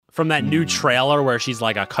from that new trailer where she's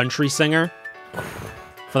like a country singer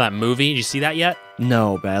from that movie. Did you see that yet?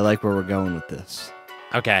 No, but I like where we're going with this.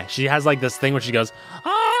 Okay, she has like this thing where she goes,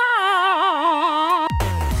 ah!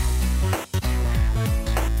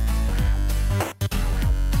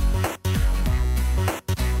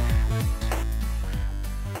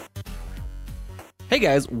 Hey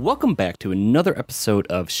guys, welcome back to another episode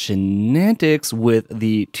of Shenantics with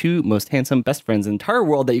the two most handsome best friends in the entire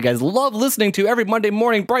world that you guys love listening to every Monday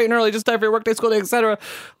morning, bright and early, just time for your workday, school day, etc.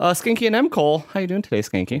 Skanky and M. Cole. How you doing today,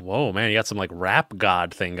 Skanky? Whoa, man, you got some like rap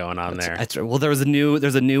god thing going on there. That's right. Well, there's a new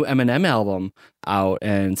Eminem album out,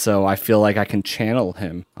 and so I feel like I can channel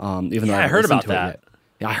him. Even though I heard about to that. It yet.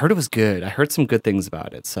 Yeah, I heard it was good. I heard some good things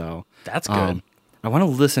about it. So That's good. I want to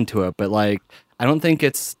listen to it, but like I don't think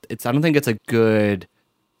it's a good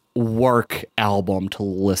work album to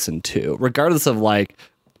listen to, regardless of like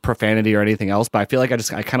profanity or anything else. But I feel like I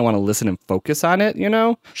kind of want to listen and focus on it,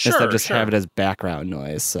 instead of just have it as background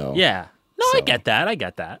noise. So yeah, no, I get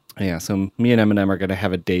that. Yeah, so me and Eminem are gonna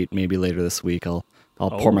have a date maybe later this week. I'll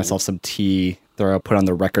pour myself some tea, put on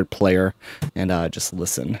the record player, and just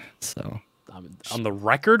listen. So On the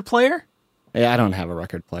record player? yeah, I don't have a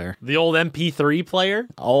record player. The old MP3 player?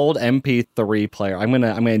 Old MP3 player. I'm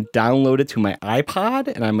gonna download it to my iPod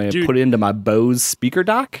and I'm gonna put it into my Bose speaker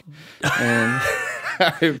dock. And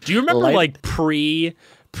do you remember like pre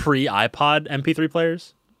iPod MP3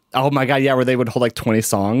 players? Oh my god, yeah, where they would hold like 20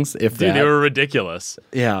 songs. Dude, they were ridiculous.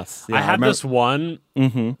 Yes, yeah, I had this one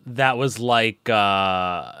that was like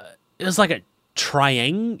it was like a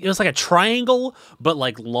triangle. It was like a triangle, but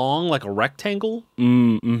like long, like a rectangle.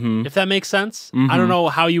 If that makes sense. I don't know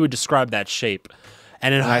how you would describe that shape.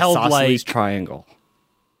 And it held like triangle.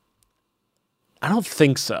 I don't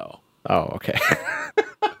think so. Oh, okay.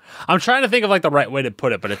 I'm trying to think of like the right way to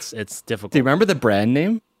put it, but it's difficult. Do you remember the brand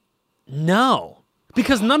name? No.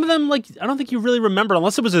 Because none of them, like, I don't think you really remember,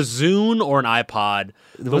 unless it was a Zune or an iPod.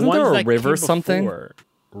 Wasn't there a River something?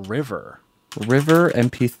 River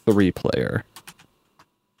MP3 player.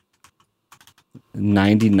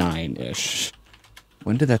 99-ish.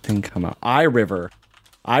 When did that thing come out? iRiver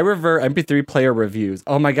MP3 player reviews.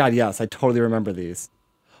 Oh my god, yes, I totally remember these.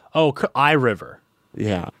 Oh, iRiver.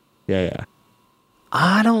 Yeah.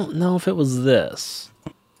 I don't know if it was this.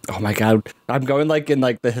 Oh my god, I'm going like in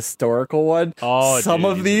like the historical one. Oh, some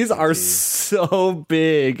of these are so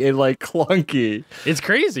big and like clunky. It's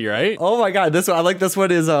crazy, right? Oh my god, this one, I like this one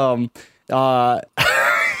is yes.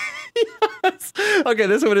 Okay,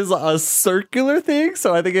 this one is a circular thing,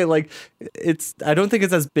 so I think I don't think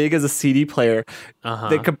it's as big as a CD player.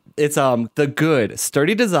 It's the good,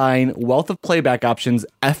 sturdy design, wealth of playback options,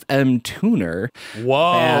 FM tuner.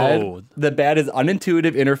 Whoa. The bad is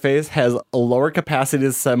unintuitive interface, has a lower capacity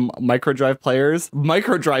than some microdrive players, and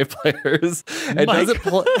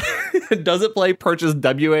doesn't play purchase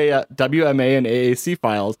WMA and AAC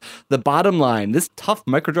files. The bottom line, this tough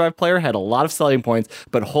microdrive player had a lot of selling points,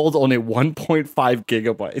 but holds only 1.5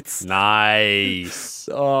 gigabytes. Nice.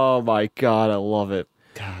 Oh my god, I love it.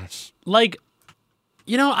 Gosh. Like,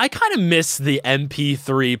 I kind of miss the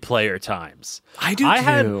MP3 player times. I do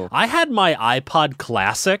too. I had my iPod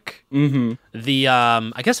Classic. The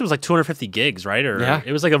I guess it was like 250 gigs, right? Or yeah.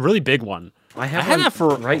 It was like a really big one. I had that for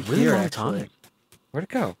right a really here, long actually. time. Where'd it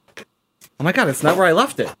go? Oh my god, it's not where I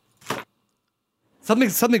left it.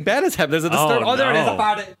 Something bad has happened. There's a disturb. Oh, there it is.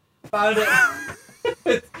 I found it.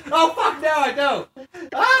 Oh fuck! No, I don't.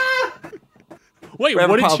 Ah! Wait,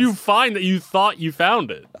 what did you find that you thought you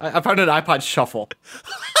found it? I found an iPod Shuffle.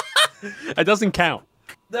 It doesn't count.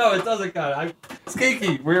 No, it doesn't count.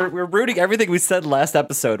 Skanky, we're rooting everything we said last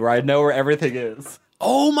episode, where I know where everything is.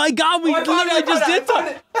 Oh my god, we literally just did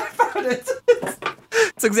that. I found it.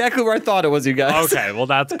 It's exactly where I thought it was, you guys. Okay, well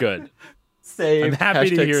that's good. Save. I'm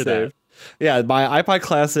happy to hear that. Yeah, my iPod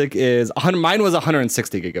Classic is mine was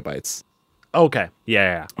 160 gigabytes. Okay,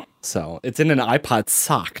 yeah. So it's in an iPod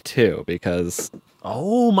sock too, because.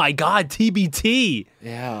 Oh my god, TBT.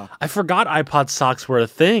 Yeah. I forgot iPod socks were a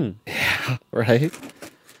thing. Yeah, right?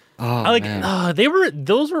 Oh, man.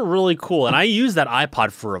 Those were really cool, and I used that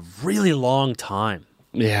iPod for a really long time.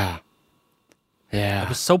 Yeah. I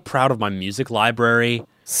was so proud of my music library.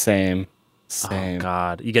 Same. Oh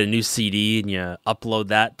god, you get a new CD and you upload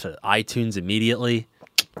that to iTunes immediately.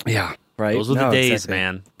 Yeah, right. Those were the days,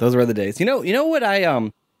 man. Those were the days. You know what I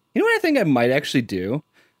think I might actually do?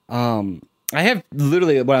 I have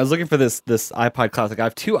literally, when I was looking for this iPod Classic, I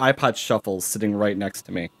have two iPod Shuffles sitting right next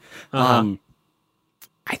to me. I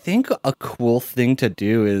think a cool thing to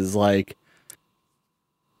do is like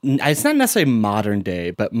it's not necessarily modern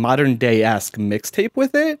day, but modern day-esque mixtape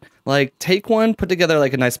with it. Like, take one, put together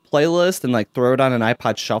like a nice playlist, and like throw it on an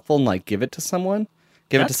iPod Shuffle and like give it to someone.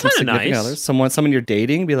 Give it to some significant others, someone you're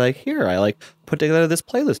dating. Be like, here, I like put together this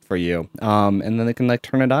playlist for you, and then they can like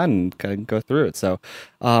turn it on and kind of go through it. So,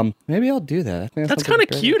 maybe I'll do that. I think that's kind of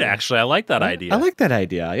cute, actually. I like that idea. I like that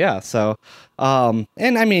idea. Yeah. So, and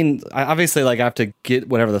I mean, obviously, like I have to get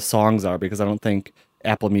whatever the songs are because I don't think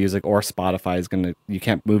Apple Music or Spotify is you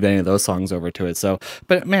can't move any of those songs over to it. So,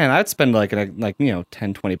 but man, I'd spend like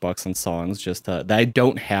 $10-$20 on songs just that I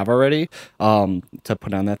don't have already, to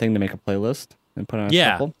put on that thing to make a playlist. And put on a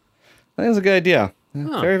shuffle. I think it's a good idea.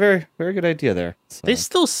 Huh. Very, very, very good idea there. So. They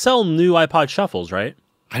still sell new iPod Shuffles, right?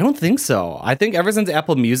 I don't think so. I think ever since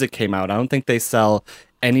Apple Music came out, I don't think they sell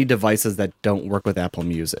any devices that don't work with Apple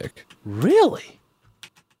Music. Really?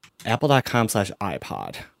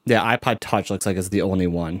 Apple.com/iPod. Yeah, iPod Touch looks like it's the only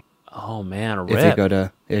one. Oh man, if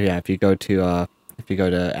you go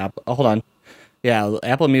to Apple, hold on. Yeah,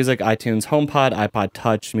 Apple Music, iTunes, HomePod, iPod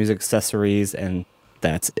Touch, music accessories, and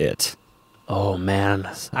that's it. Oh, man.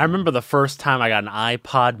 I remember the first time I got an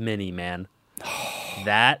iPod Mini, man.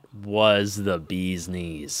 That was the bee's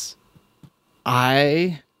knees.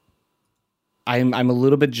 I'm a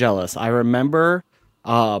little bit jealous. I remember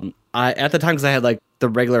at the time, because I had like the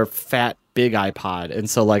regular fat big iPod, and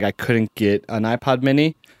so like I couldn't get an iPod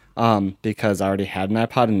Mini because I already had an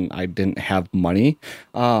iPod and I didn't have money.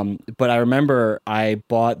 But I remember I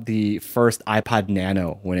bought the first iPod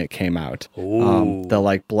Nano when it came out. The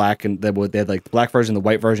like black and they had like the black version, the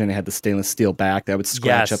white version. It had the stainless steel back that would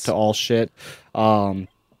scratch up to all shit.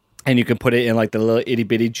 And you can put it in like the little itty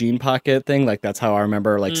bitty jean pocket thing. Like that's how I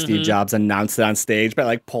remember like Steve Jobs announced it on stage by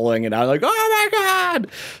like pulling it out. Like, oh my God.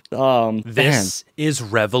 This is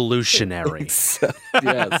revolutionary.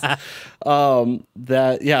 Yes.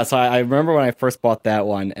 So I remember when I first bought that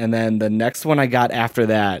one. And then the next one I got after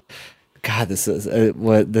that, God,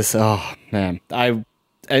 oh man. I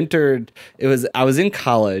was in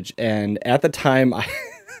college, and at the time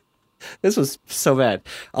this was so bad.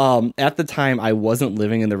 At the time, I wasn't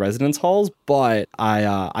living in the residence halls, but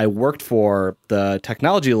I worked for the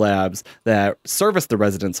technology labs that serviced the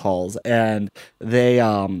residence halls, and they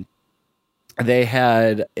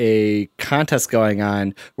had a contest going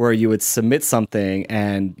on where you would submit something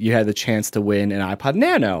and you had the chance to win an iPod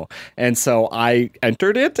Nano. And so I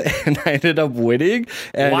entered it and I ended up winning.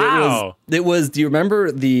 And wow. It was, do you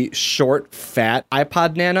remember the short, fat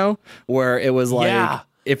iPod Nano where it was like,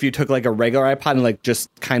 if you took like a regular iPod and like just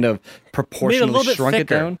kind of proportionally shrunk it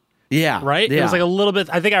down? Yeah. Right? Yeah. It was like a little bit,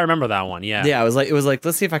 I think I remember that one. Yeah. Yeah, it was like,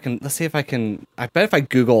 let's see if I can, I bet if I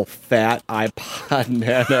Google fat iPod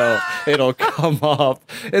Nano, it'll come up.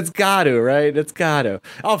 It's got to, right? It's got to.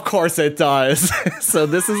 Of course it does. So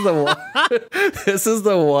this is the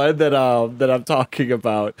one, that I'm talking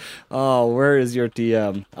about. Oh, where is your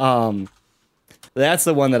DM? That's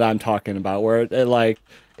the one that I'm talking about where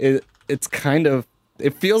it's kind of,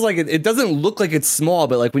 it feels like it doesn't look like it's small,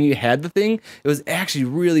 but like when you had the thing, it was actually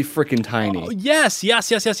really freaking tiny. Oh, yes.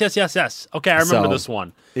 Okay, I remember this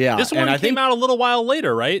one. Yeah. This one came out a little while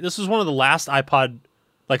later, right? This was one of the last iPod,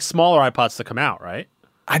 like smaller iPods to come out, right?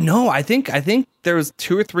 I know. I think there was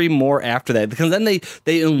 2 or 3 more after that because then they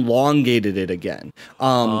elongated it again.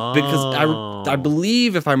 Because I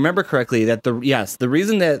believe, if I remember correctly, that the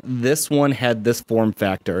reason that this one had this form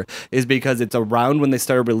factor is because it's around when they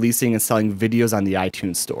started releasing and selling videos on the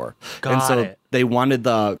iTunes store. They wanted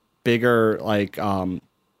the bigger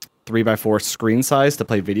 3x4 screen size to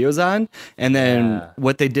play videos on. And then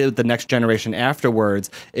what they did with the next generation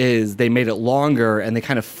afterwards is they made it longer and they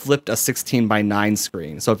kind of flipped a 16:9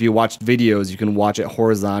 screen. So if you watched videos, you can watch it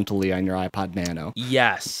horizontally on your iPod Nano.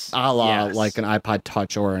 Yes. A la like an iPod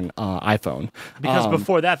Touch or an iPhone. Because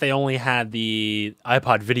before that, they only had the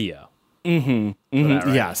iPod Video. Right?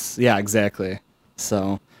 Yes. Yeah, exactly.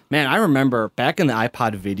 So, man, I remember back in the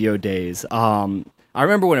iPod Video days, I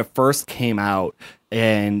remember when it first came out,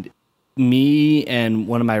 and me and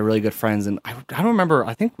one of my really good friends, and I don't remember,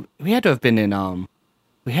 I think we had to have been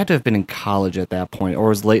in college at that point, or it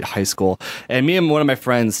was late high school. And me and one of my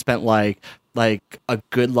friends spent like a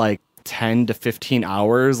good 10 to 15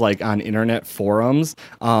 hours on internet forums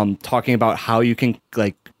talking about how you can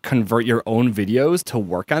convert your own videos to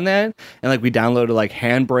work on that. And we downloaded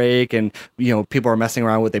Handbrake, and people are messing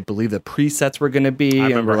around with what they believe the presets were going to be. I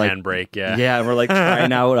remember Handbrake. And we're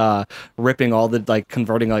trying out ripping all the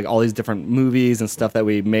converting all these different movies and stuff that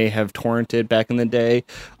we may have torrented back in the day,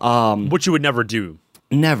 which you would never do.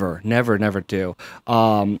 Never Never do.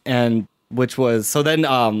 And which was so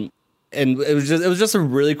then and it was just a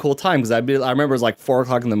really cool time because I remember it was like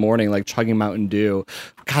 4:00 in the morning, like chugging Mountain Dew.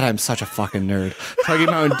 God, I'm such a fucking nerd. Chugging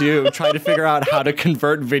Mountain Dew, trying to figure out how to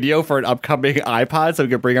convert video for an upcoming iPod so we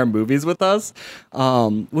could bring our movies with us,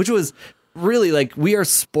 which was really like we are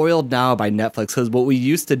spoiled now by Netflix because what we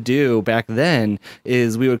used to do back then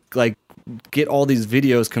is we would like get all these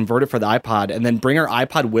videos converted for the iPod and then bring our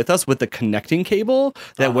iPod with us with the connecting cable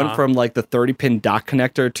that went from like the 30-pin dock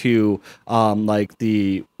connector to like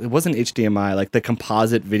it wasn't HDMI, like the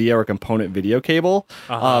composite video or component video cable.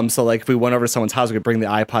 So like if we went over to someone's house, we could bring the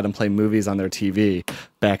iPod and play movies on their TV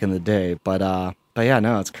back in the day. But yeah,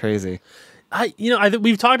 no, it's crazy. I think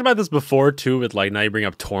we've talked about this before too with like now you bring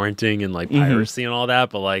up torrenting and like piracy and all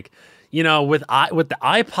that, but like with the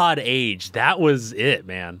iPod age, that was it,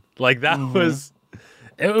 man. Like that was,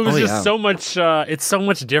 it was just so much. It's so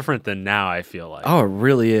much different than now. I feel like. Oh, it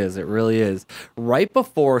really is. It really is. Right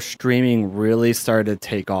before streaming really started to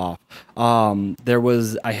take off,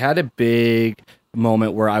 I had a big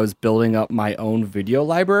moment where I was building up my own video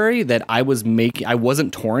library that I was making. I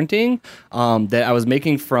wasn't torrenting. That I was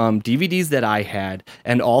making from DVDs that I had,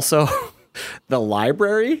 and also the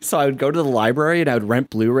library. So I would go to the library and I would rent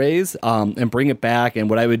Blu-rays and bring it back. And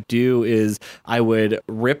what I would do is I would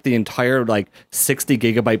rip the entire like 60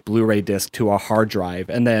 gigabyte Blu-ray disc to a hard drive.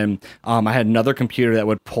 And then I had another computer that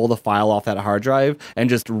would pull the file off that hard drive and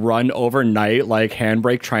just run overnight like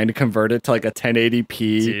Handbrake trying to convert it to like a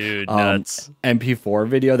 1080p MP4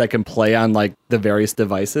 video that can play on like the various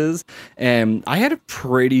devices. And I had a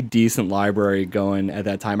pretty decent library going at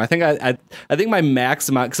that time. I think I think my max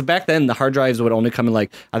amount, because back then the hard drives would only come in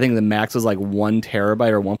like, I think the max was like 1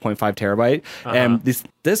 terabyte or 1.5 terabyte. And these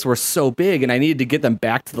discs were so big and I needed to get them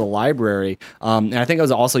back to the library. And I think I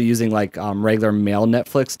was also using like regular mail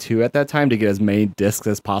Netflix too at that time to get as many discs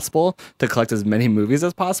as possible to collect as many movies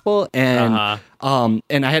as possible. And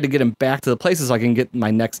and I had to get them back to the places so I can get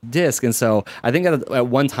my next disc. And so I think at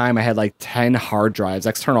one time I had like 10 hard drives,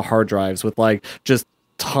 external hard drives with like just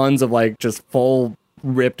tons of like just full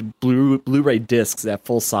ripped Blu-ray discs at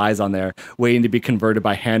full size on there waiting to be converted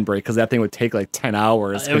by Handbrake because that thing would take like 10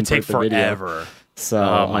 hours. It would take forever. So,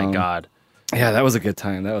 oh my God. Yeah, that was a good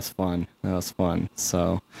time. That was fun.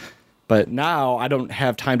 So, but now I don't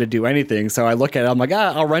have time to do anything. So I look at it, I'm like,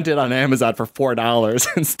 I'll rent it on Amazon for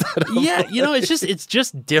 $4 instead of. Yeah, it's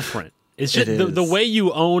just different. It's just the way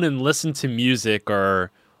you own and listen to music or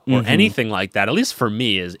anything like that, at least for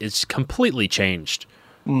me, it's completely changed.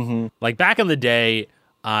 Like back in the day,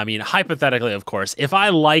 I mean, hypothetically, of course, if I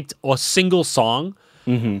liked a single song,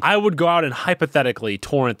 I would go out and hypothetically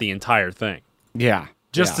torrent the entire thing. Yeah.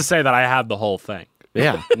 Just to say that I had the whole thing.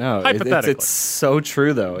 Yeah, no, it's so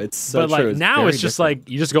true though. It's so true. But like now it's just like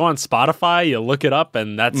you just go on Spotify, you look it up,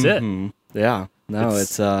 and that's it. Yeah, no,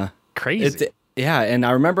 it's crazy. Yeah, and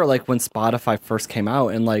I remember like when Spotify first came out,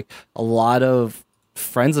 and like a lot of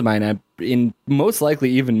friends of mine, and most likely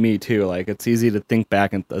even me too, like it's easy to think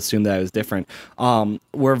back and assume that I was different,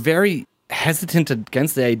 were very hesitant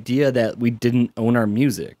against the idea that we didn't own our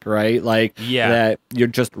music, right? Like that you're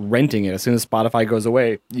just renting it. As soon as Spotify goes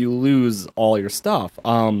away, you lose all your stuff.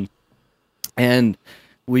 And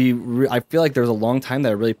I feel like there was a long time that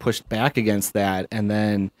I really pushed back against that, and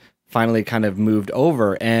then finally kind of moved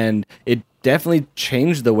over, and it definitely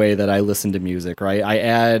changed the way that I listen to music, right? I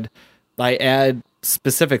add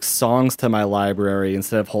specific songs to my library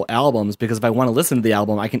instead of whole albums, because if I want to listen to the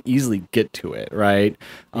album, I can easily get to it, right?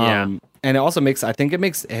 And it also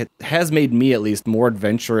it has made me at least more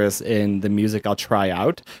adventurous in the music I'll try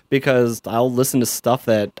out, because I'll listen to stuff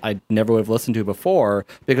that I never would have listened to before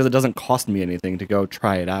because it doesn't cost me anything to go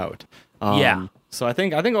try it out. So I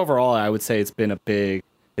think overall I would say it's been a big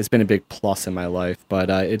plus in my life,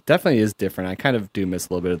 but it definitely is different. I kind of do miss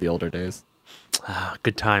a little bit of the older days.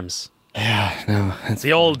 Good times. Yeah, no, it's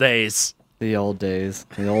the old days. The old days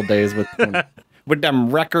with them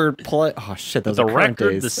record play. Oh shit, those the are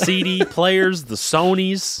record, days. the CD players, the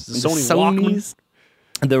Sonys, the Sony Walkman.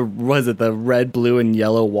 The red, blue, and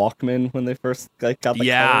yellow Walkman when they first got the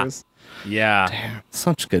colors? Yeah. Damn,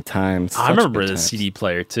 such good times. I remember the CD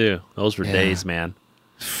player too. Those were days, man.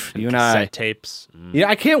 You and I tapes. Yeah,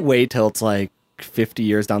 I can't wait till it's like 50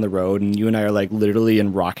 years down the road and you and I are like literally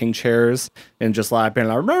in rocking chairs and just like being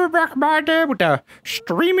like, remember back in my day with the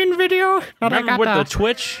streaming video? Remember with the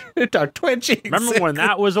Twitch? The Twitch. Exactly. Remember when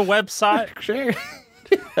that was a website? Sure.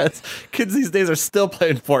 Yes. Kids these days are still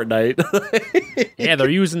playing Fortnite. Yeah, they're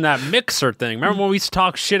using that Mixer thing. Remember when we used to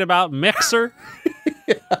talk shit about Mixer?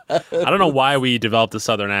 I don't know why we developed a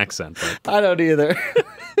Southern accent. I don't either.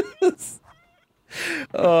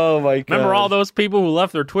 Oh my god! Remember all those people who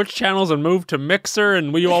left their Twitch channels and moved to Mixer,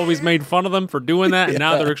 and we always made fun of them for doing that, and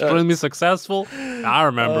now they're extremely successful? I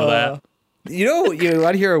remember that. You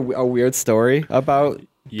want to hear a weird story about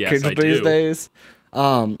kids these days?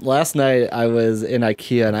 Last night I was in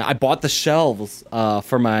IKEA and I bought the shelves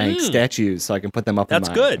for my statues so I can put them up in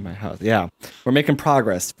my house. Yeah, we're making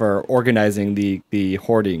progress for organizing the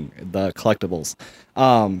hoarding, the collectibles.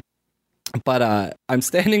 But I'm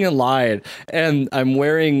standing in line and I'm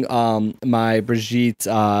wearing my Brigitte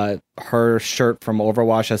her shirt from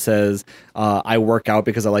Overwatch that says I work out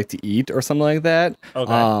because I like to eat or something like that.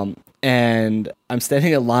 Okay. And I'm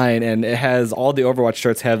standing in line and it has all the Overwatch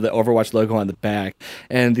shirts have the Overwatch logo on the back,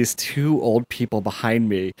 and these two old people behind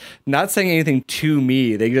me, not saying anything to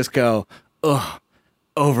me, they just go, "Ugh,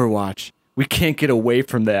 Overwatch. We can't get away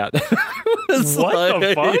from that." What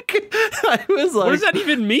the fuck? I was like, what does that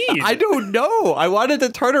even mean? I don't know. I wanted to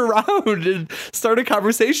turn around and start a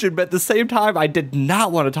conversation, but at the same time, I did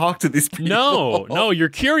not want to talk to these people. No, you're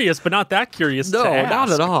curious, but not that curious. No, to ask.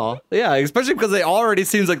 not at all. Yeah, especially because they already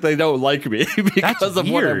seems like they don't like me because of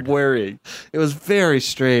what I'm wearing. It was very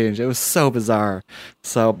strange. It was so bizarre.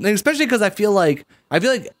 So, and especially because I feel like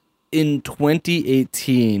in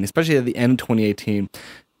 2018, especially at the end of 2018.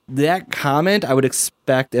 That comment I would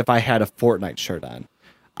expect if I had a Fortnite shirt on.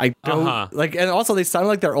 I don't like, and also they sound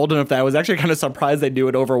like they're old enough that I was actually kind of surprised they knew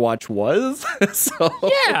what Overwatch was. So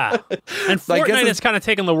yeah, and Fortnite has kind of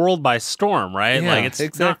taken the world by storm, right? Yeah, like it's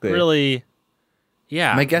exactly. not really.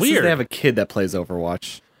 Yeah, my guess weird. is they have a kid that plays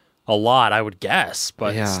Overwatch. A lot, I would guess,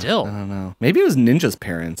 but still, I don't know. Maybe it was Ninja's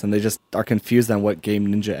parents, and they just are confused on what game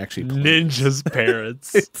Ninja actually plays. Ninja's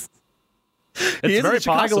parents. He is very in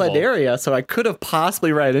the Chicagoland area, so I could have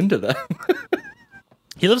possibly ran into them.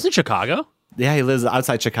 He lives in Chicago? Yeah, he lives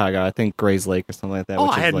outside Chicago. I think Grays Lake or something like that. Oh,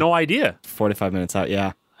 I had no idea. 45 minutes out,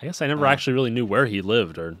 yeah. I guess I never actually really knew where he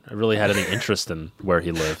lived, or I really had any interest in where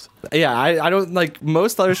he lived. Yeah, I don't, like,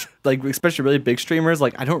 most other, like, especially really big streamers,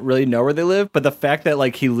 like, I don't really know where they live, but the fact that,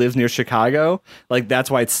 like, he lives near Chicago, like,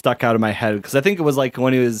 that's why it stuck out of my head, because I think it was, like,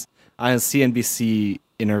 when he was on a CNBC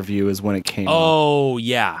interview is when it came up. Oh,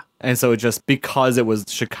 yeah. And so it just, because it was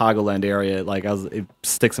Chicagoland area, like it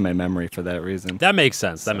sticks in my memory for that reason. That makes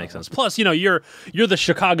sense. That makes sense. Plus, you're the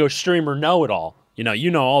Chicago streamer know-it-all.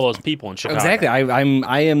 You know all those people in Chicago. Exactly.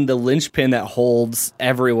 I am the linchpin that holds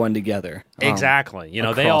everyone together. Exactly.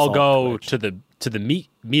 They all go to the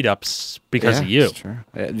meetups because of you. True.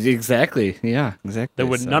 Exactly. Yeah. Exactly.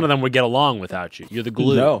 None of them would get along without you. You're the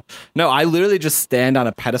glue. No. I literally just stand on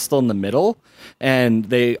a pedestal in the middle, and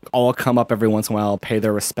they all come up every once in a while, pay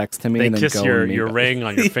their respects to me, they and then kiss go your ring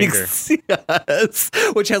on your finger. Yes,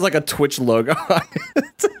 which has like a Twitch logo on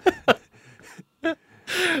it.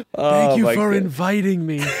 Thank you for inviting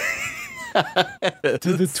me to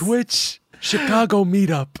the Twitch Chicago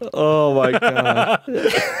meetup. Oh my god.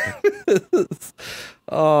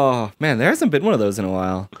 Oh man, there hasn't been one of those in a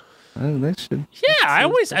while. They should. Yeah,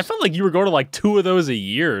 I felt like you were going to like 2 of those a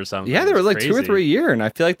year or something. Yeah, there were like crazy. 2 or 3 a year, and I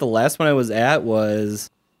feel like the last one I was at was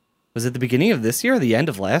it the beginning of this year or the end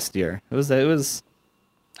of last year? It was. I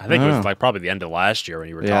think it was like probably the end of last year when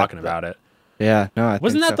you were talking about it. Yeah, no,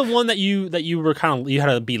 wasn't that the one that you were kind of, you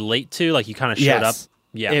had to be late to, like you kind of showed up?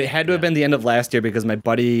 Yeah, it had to have been the end of last year because my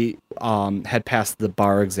buddy had passed the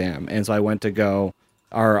bar exam, and so I went to go,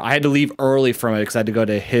 or I had to leave early from it because I had to go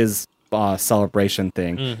to his celebration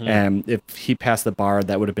thing, and if he passed the bar,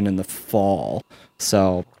 that would have been in the fall.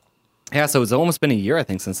 So yeah, so it's almost been a year, I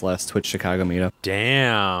think, since the last Twitch Chicago meetup.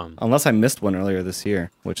 Damn. Unless I missed one earlier this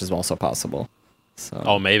year, which is also possible. So.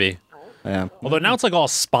 Oh, maybe. Yeah. Although now it's like all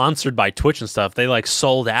sponsored by Twitch and stuff. They like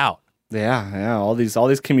sold out. Yeah. All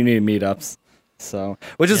these community meetups. So,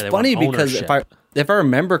 which is funny because if I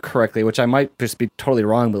remember correctly, which I might just be totally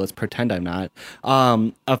wrong, but let's pretend I'm not.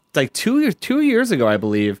 Like 2 years ago, I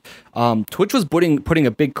believe, Twitch was putting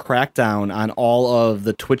a big crackdown on all of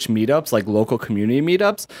the Twitch meetups, like local community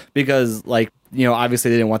meetups, because like, obviously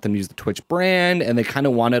they didn't want them to use the Twitch brand, and they kind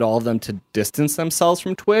of wanted all of them to distance themselves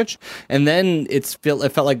from Twitch. And then it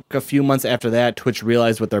felt like a few months after that, Twitch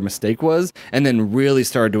realized what their mistake was, and then really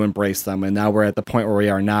started to embrace them. And now we're at the point where we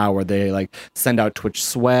are now, where they like send out Twitch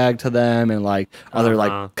swag to them and like other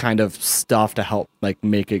like kind of stuff to help like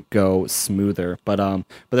make it go smoother. But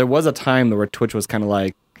there was a time where Twitch was kind of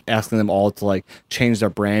like asking them all to like change their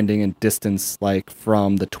branding and distance like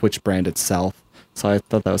from the Twitch brand itself. So I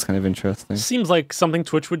thought that was kind of interesting. Seems like something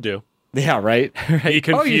Twitch would do. Yeah, right? Be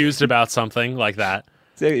confused about something like that.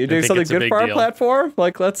 So you're doing something good for our platform?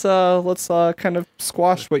 Like, let's kind of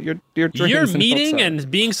squash what you're doing. You're meeting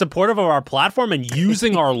and being supportive of our platform and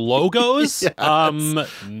using our logos? Yes.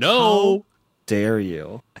 No. dare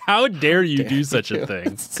you? How dare you do such a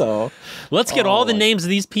thing? So let's get all the names of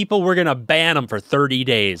these people. We're gonna ban them for 30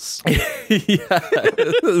 days.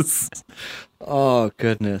 Yes. Oh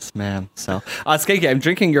goodness, man. So Skanky, I'm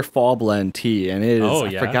drinking your fall blend tea, and it is.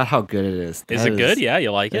 I forgot how good it is. Is it good? Yeah,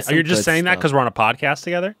 you like it? Are you just saying that because we're on a podcast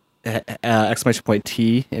together? Exclamation point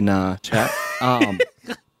T in chat.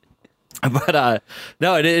 But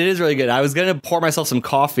no, it is really good. I was gonna pour myself some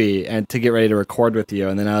coffee and to get ready to record with you,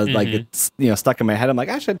 and then I was like, it's stuck in my head. I'm like,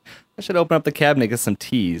 I should open up the cabinet and get some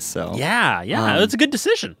teas. So yeah, it's a good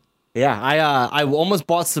decision. Yeah, I almost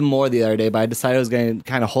bought some more the other day, but I decided I was going to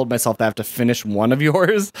kind of hold myself to have to finish one of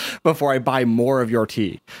yours before I buy more of your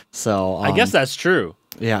tea. So I guess that's true.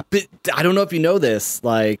 Yeah, but I don't know if you know this.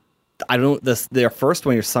 Like, their first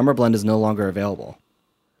one, your summer blend, is no longer available.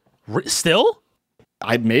 Still?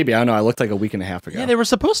 I don't know. I looked like a week and a half ago. Yeah, they were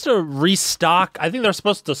supposed to restock. I think they're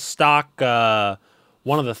supposed to stock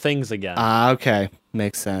one of the things again. Okay,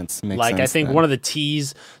 makes sense. I think one of the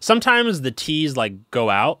teas. Sometimes the teas go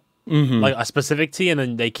out. Like a specific tea, and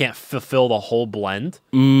then they can't fulfill the whole blend.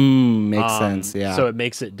 Makes sense, yeah. So it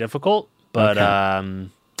makes it difficult. But, I'll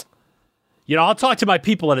talk to my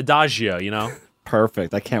people at Adagio,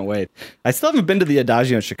 Perfect. I can't wait. I still haven't been to the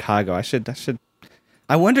Adagio in Chicago. I should.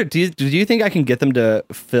 I wonder, do you think I can get them to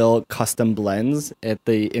fill custom blends at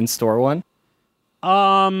the in-store one?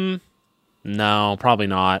 No, probably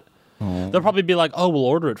not. Oh. They'll probably be like, oh, we'll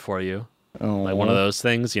order it for you. Oh. Like one of those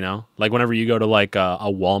things, like whenever you go to like a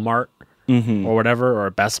Walmart or whatever, or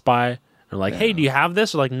a Best Buy, they're like, hey, do you have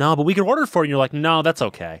this? They're like, no, but we can order it for you. And you're like, no, that's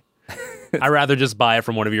okay. I'd rather just buy it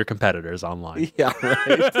from one of your competitors online. Yeah,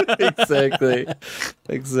 right.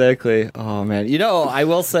 Exactly. Oh, man. I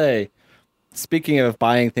will say, speaking of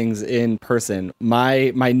buying things in person,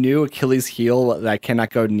 my new Achilles heel that I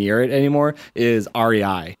cannot go near it anymore is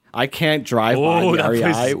REI. I can't drive by the REI.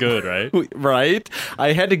 Place is good, right? Right?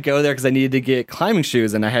 I had to go there because I needed to get climbing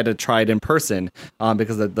shoes, and I had to try it in person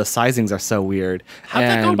because the sizings are so weird. How'd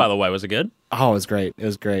that go, by the way? Was it good? Oh, it was great.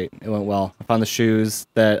 It went well. I found the shoes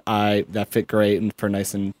that fit great and for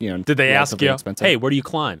nice and Did they ask you, expensive. Hey, where do you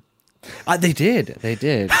climb? They did. So,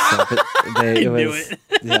 I knew it.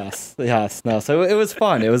 Yes. No. So it was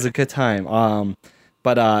fun. It was a good time.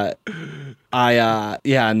 But now I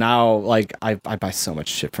buy so much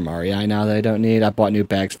shit from REI now that I don't need. I bought new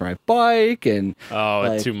bags for my bike and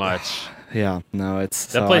it's too much. Yeah, no, it's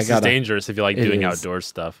that place is dangerous if you like doing outdoor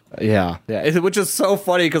stuff. Yeah, which is so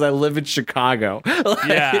funny because I live in Chicago.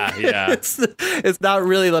 Yeah. It's not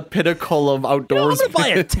really the pinnacle of outdoors. I'm gonna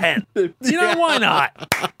buy a tent. Why not?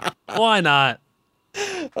 Why not?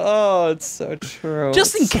 Oh, it's so true.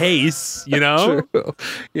 Just in case, True.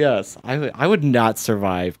 Yes, I would not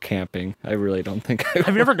survive camping. I really don't think I would.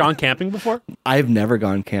 Have you ever gone camping before? I've never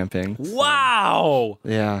gone camping. So. Wow.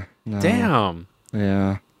 Yeah. No. Damn.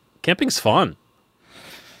 Yeah. Camping's fun.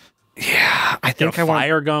 Yeah, I think I want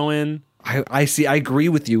fire going. I see. I agree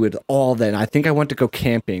with you with all that. I think I want to go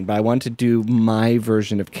camping, but I want to do my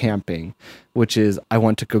version of camping, which is I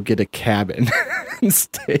want to go get a cabin and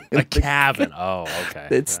stay in a cabin. Oh,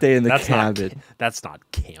 okay. Stay in the cabin. That's not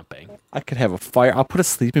camping. I could have a fire. I'll put a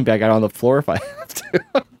sleeping bag out on the floor if I have to.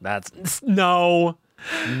 That's no.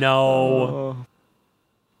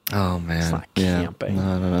 Oh man, it's not camping. No,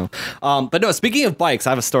 I don't know. But no. Speaking of bikes,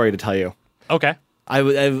 I have a story to tell you. Okay. I had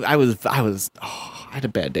a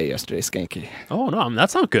bad day yesterday, Skanky. Oh no,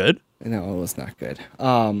 that's not good. No, it was not good.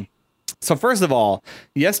 So first of all,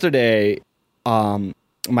 yesterday,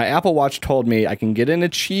 my Apple Watch told me I can get an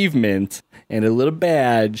achievement and a little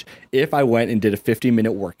badge if I went and did a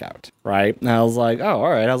 50-minute workout, right? And I was like, oh, all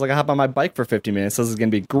right. I was like, I hop on my bike for 50 minutes. So this is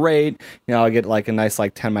going to be great. I'll get like a nice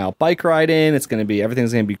 10-mile bike ride in.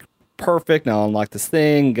 Everything's going to be perfect. Now I'll unlock this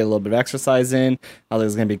thing, get a little bit of exercise in. I think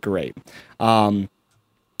it's going to be great.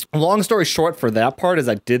 Long story short for that part is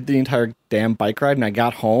I did the entire damn bike ride and I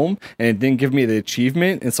got home and it didn't give me the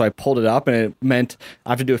achievement. And so I pulled it up and it meant I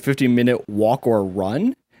have to do a 50-minute walk or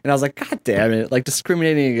run. And I was like, God damn it.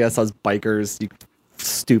 Discriminating against us bikers, you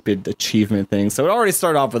stupid achievement thing. So it already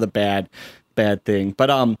started off with a bad thing. But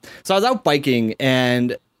so I was out biking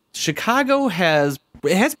and Chicago has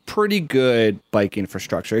pretty good bike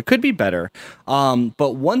infrastructure. It could be better.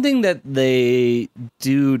 But one thing that they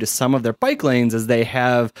do to some of their bike lanes is they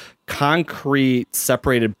have concrete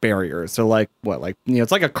separated barriers. So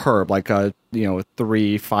it's like a curb, like a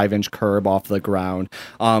 3-5 inch curb off the ground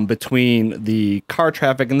between the car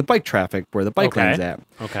traffic and the bike traffic where the bike lane's at.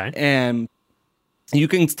 Okay. And you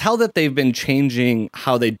can tell that they've been changing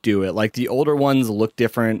how they do it. Like the older ones look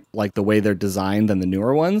different, like the way they're designed than the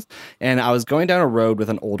newer ones. And I was going down a road with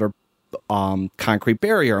an older concrete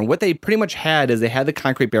barrier. And what they pretty much had is they had the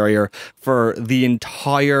concrete barrier for the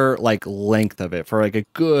entire like length of it, for like a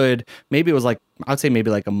good, maybe it was like, I'd say maybe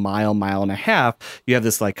like a mile and a half. You have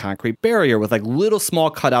this like concrete barrier with like little small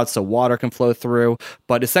cutouts so water can flow through.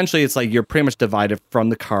 But essentially it's like you're pretty much divided from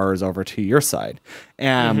the cars over to your side.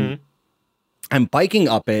 And I'm biking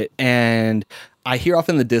up it, and I hear off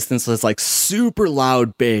in the distance this like super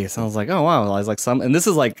loud bass. I was like, oh wow. I was like, and this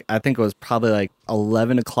is like, I think it was probably like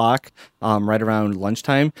 11 o'clock, right around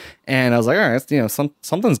lunchtime. And I was like, all right,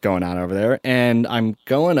 something's going on over there. And I'm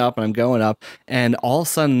going up, and all of a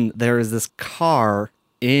sudden there is this car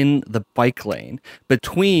in the bike lane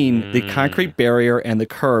between the concrete barrier and the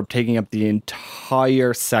curb, taking up the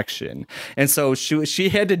entire section. And so she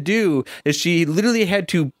had to do is she literally had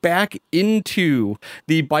to back into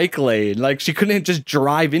the bike lane. Like she couldn't just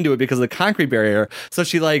drive into it because of the concrete barrier. So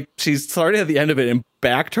she started at the end of it and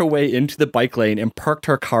backed her way into the bike lane and parked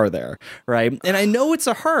her car there, right? And I know it's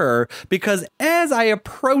a her because as I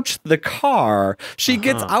approach the car, she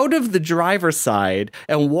gets out of the driver's side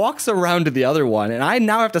and walks around to the other one. And I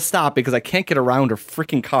now have to stop because I can't get around her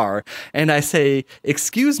freaking car. And I say,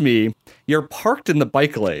 excuse me, you're parked in the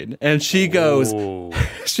bike lane. And she goes,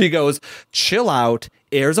 chill out.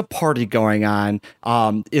 There's a party going on.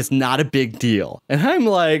 It's not a big deal. And I'm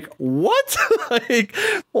like, what? Like,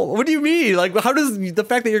 well, what do you mean? Like, how does the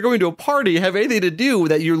fact that you're going to a party have anything to do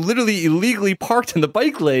that you're literally illegally parked in the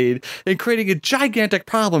bike lane and creating a gigantic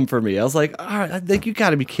problem for me? I was like, all right, like, you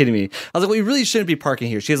gotta be kidding me. I was like, well, you really shouldn't be parking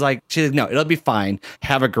here. She's like, no, it'll be fine.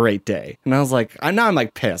 Have a great day. And I was like, now I'm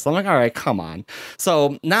like pissed. I'm like, all right, come on.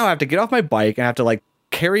 So now I have to get off my bike and I have to like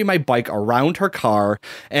carry my bike around her car,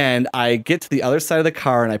 and I get to the other side of the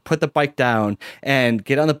car and I put the bike down and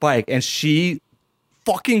get on the bike, and she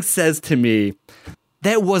fucking says to me,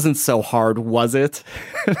 that wasn't so hard, was it?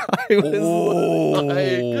 I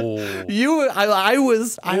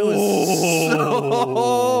was I was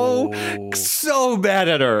so mad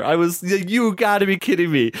at her. I was like, you gotta be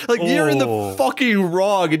kidding me. Like, you're in the fucking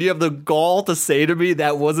wrong and you have the gall to say to me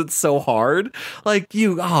that wasn't so hard. Like,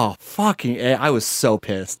 I was so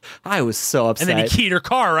pissed. I was so upset. And then he keyed her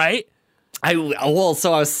car, right? He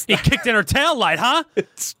kicked in her taillight, huh?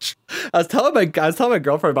 I was telling my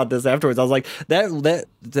girlfriend about this afterwards. I was like,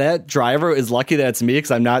 that driver is lucky that it's me because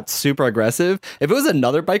I'm not super aggressive. If it was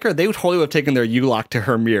another biker, they would totally have taken their U-lock to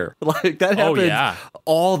her mirror. Like, that happens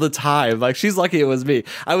all the time. Like, she's lucky it was me.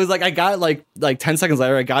 I was like, I got like 10 seconds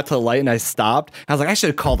later, I got to the light and I stopped. I was like, I should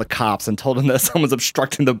have called the cops and told them that someone's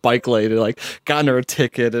obstructing the bike lane and like gotten her a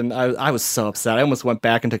ticket. And I was so upset. I almost went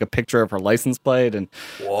back and took a picture of her license plate. And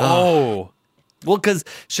whoa. Well, because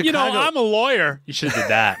Chicago, I'm a lawyer. You should have did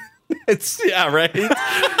that. Right.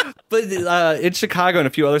 But in Chicago and a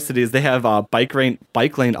few other cities, they have bike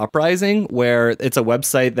lane uprising, where it's a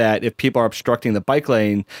website that if people are obstructing the bike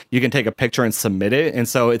lane, you can take a picture and submit it. And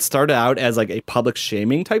so it started out as like a public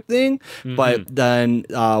shaming type thing, but then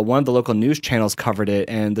one of the local news channels covered it,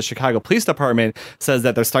 and the Chicago Police Department says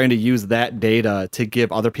that they're starting to use that data to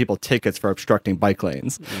give other people tickets for obstructing bike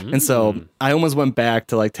lanes. And so I almost went back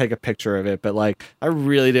to like take a picture of it, but like I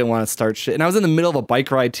really didn't want to start shit. And I was in the middle of a bike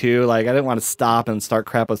ride too. Like, I didn't want to stop and start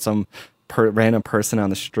crap with some random person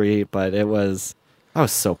on the street, but I was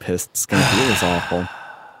so pissed. It was awful.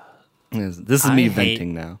 This is me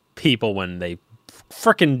venting now. People when they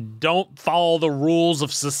freaking don't follow the rules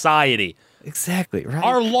of society. Exactly, right?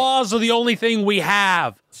 Our laws are the only thing we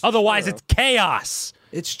have. Otherwise, it's chaos.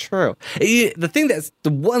 It's true. The thing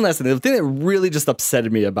that really just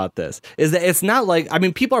upsetted me about this is that it's not like, I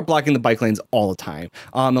mean, people are blocking the bike lanes all the time.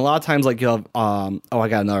 A lot of times, like, you'll have, I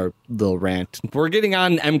got another little rant. We're getting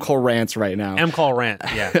on MCOL rants right now. MCOL rant,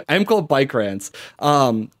 yeah. MCOL bike rants.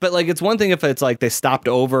 But like, it's one thing if it's like they stopped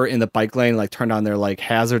over in the bike lane, like turned on their like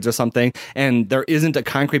hazards or something, and there isn't a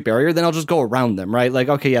concrete barrier, then I'll just go around them, right? Like,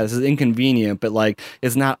 okay, yeah, this is inconvenient, but like,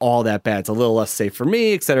 it's not all that bad. It's a little less safe for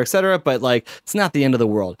me, et cetera, but like, it's not the end of the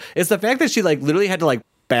world. It's the fact that she like literally had to like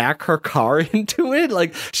back her car into it.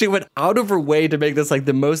 Like, she went out of her way to make this like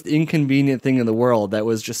the most inconvenient thing in the world. That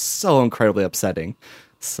was just so incredibly upsetting.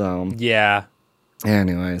 So yeah.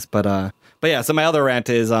 Anyways, but yeah. So my other rant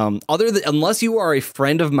is unless you are a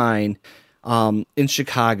friend of mine in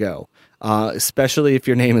Chicago, especially if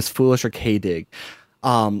your name is Foolish or K-Dig,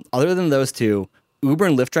 other than those two, Uber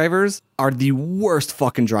and Lyft drivers are the worst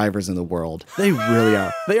fucking drivers in the world. They really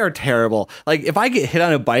are. They are terrible. Like, if I get hit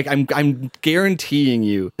on a bike, I'm guaranteeing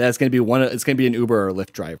you that it's going to be an Uber or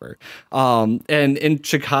Lyft driver. And in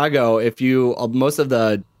Chicago, most of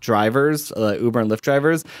the drivers, Uber and Lyft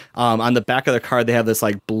drivers, on the back of their car, they have this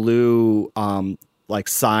like blue, like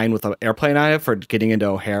sign with an airplane on it for getting into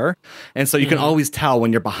O'Hare. And so you can always tell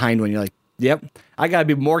when you're behind when you're like, yep, I got to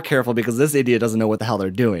be more careful because this idiot doesn't know what the hell they're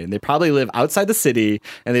doing. They probably live outside the city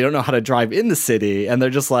and they don't know how to drive in the city. And they're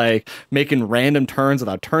just like making random turns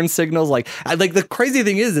without turn signals. Like the crazy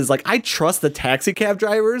thing is like, I trust the taxi cab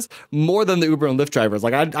drivers more than the Uber and Lyft drivers.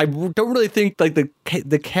 Like, I don't really think like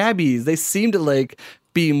the cabbies, they seem to like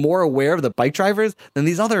be more aware of the bike drivers than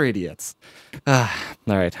these other idiots. All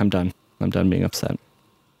right, I'm done. I'm done being upset.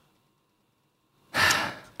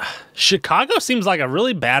 Chicago seems like a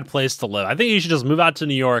really bad place to live. I think you should just move out to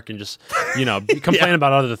New York and just, complain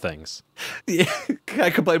about other things. Yeah, I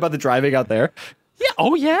complain about the driving out there. Yeah.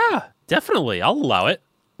 Oh, yeah. Definitely. I'll allow it.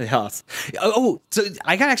 Yes. Oh, so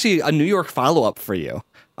I got actually a New York follow-up for you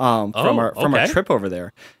from our trip over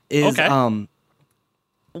there.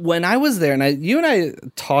 When I was there, and you and I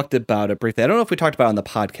talked about it briefly. I don't know if we talked about it on the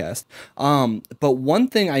podcast. But one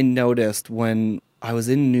thing I noticed when I was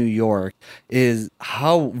in New York is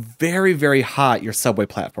how very, very hot your subway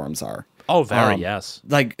platforms are. Oh, very, yes.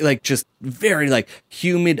 Like just very like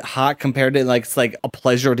humid, hot compared to like, it's like a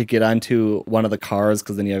pleasure to get onto one of the cars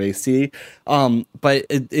because then you have AC. But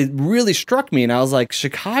it really struck me and I was like,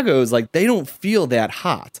 Chicago's like, they don't feel that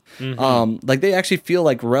hot. Like they actually feel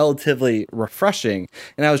like relatively refreshing.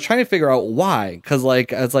 And I was trying to figure out why. Cause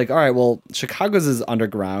like, I was like, all right, well, Chicago's is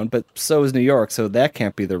underground, but so is New York. So that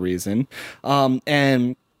can't be the reason.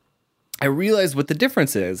 And I realized what the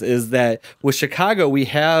difference is that with Chicago, we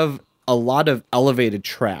have a lot of elevated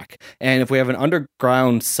track. And if we have an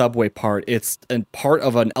underground subway part, it's a part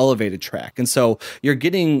of an elevated track. And so you're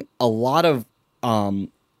getting a lot of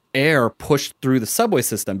air pushed through the subway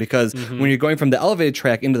system because when you're going from the elevated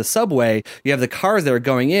track into the subway, you have the cars that are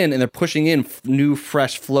going in and they're pushing in new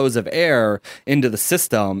fresh flows of air into the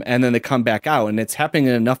system and then they come back out. And it's happening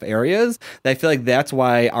in enough areas that I feel like that's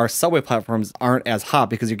why our subway platforms aren't as hot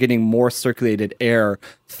because you're getting more circulated air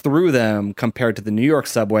through them compared to the New York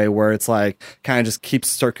subway where it's like kind of just keeps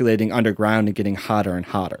circulating underground and getting hotter and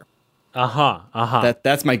hotter.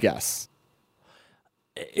 That's my guess.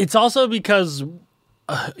 It's also because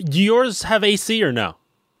do yours have AC or no?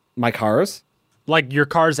 My cars? Like your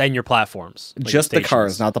cars and your platforms? Like just the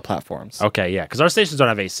cars, not the platforms. Okay, yeah, because our stations don't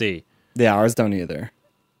have AC. Yeah, ours don't either.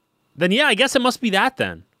 Then yeah, I guess it must be that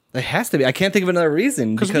then. It has to be. I can't think of another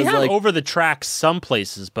reason. Because we have over the track some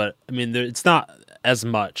places, but I mean, it's not as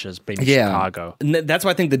much as maybe Chicago. And that's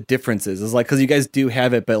why I think the difference is like, because you guys do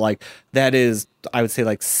have it, but like that is, I would say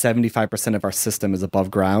like 75% of our system is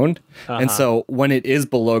above ground. And so when it is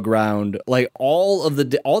below ground, like all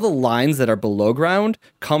the lines that are below ground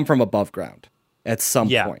come from above ground at some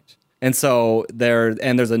point. And so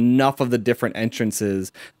there's enough of the different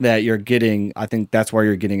entrances that you're getting, I think that's where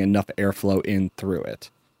you're getting enough airflow in through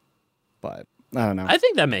it. But I don't know. I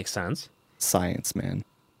think that makes sense. Science, man.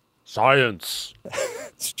 Science.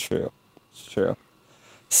 It's true. So,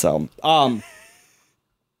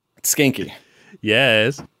 Skanky.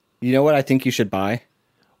 Yes. You know what I think you should buy?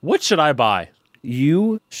 What should I buy?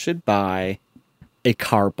 You should buy a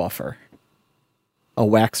car buffer. A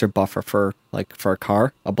waxer buffer for a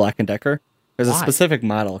car, a Black & Decker. There's a specific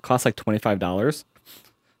model. It costs like $25.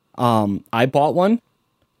 I bought one.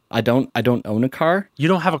 I don't own a car. You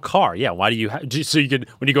don't have a car. Yeah. Why do you have? So you could,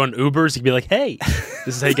 when you go on Ubers, you could be like, "Hey, this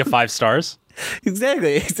is how you get 5 stars."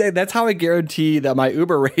 Exactly. That's how I guarantee that my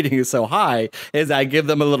Uber rating is so high. Is I give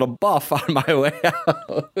them a little buff on my way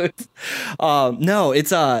out. No,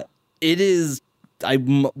 it is.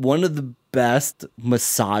 I'm one of the best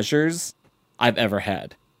massagers I've ever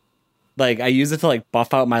had. Like I use it to like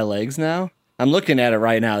buff out my legs now. I'm looking at it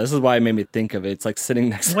right now. This is why it made me think of it. It's like sitting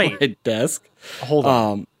next to my desk. Hold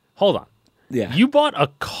on. Yeah. You bought a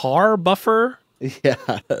car buffer? Yes.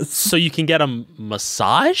 So you can get a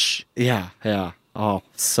massage? Yeah. Oh,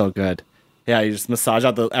 so good. Yeah, you just massage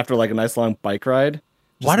out after like a nice long bike ride.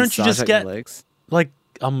 Why don't you just get like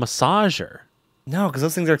a massager? No, because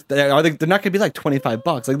those things they're not going to be like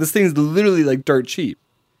 $25. Like this thing is literally like dirt cheap.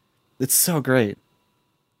 It's so great.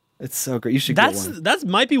 It's so great. You should get one. That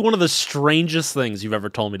might be one of the strangest things you've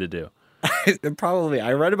ever told me to do. Probably.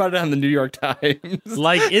 I read about it on the New York Times.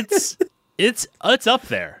 Like it's up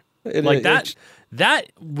there. That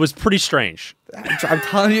was pretty strange. I'm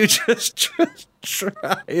telling you, just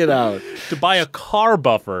try it out. To buy a car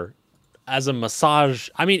buffer as a massage.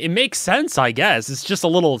 I mean, it makes sense, I guess. It's just a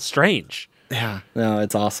little strange. Yeah. No,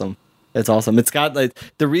 it's awesome. It's awesome. It's got like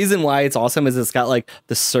the reason why it's awesome is it's got like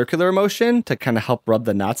the circular motion to kind of help rub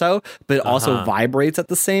the knots out, but it also vibrates at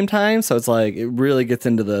the same time. So it's like it really gets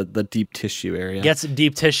into the deep tissue area. Gets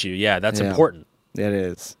deep tissue. Yeah, that's important. It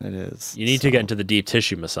is. You need to get into the deep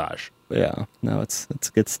tissue massage. Yeah, no, it's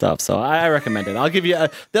good stuff. So I recommend it. I'll give you.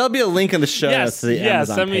 There'll be a link in the show notes to the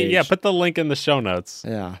Amazon page. Yeah, put the link in the show notes.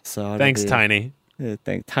 Yeah. So thanks, Tiny.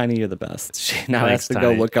 Tiny, you're the best. She now has to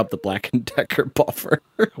go look up the Black & Decker buffer.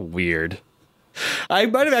 Weird. I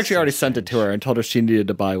might have actually already sent it to her and told her she needed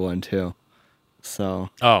to buy one too.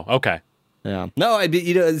 So. Oh, okay. Yeah. No,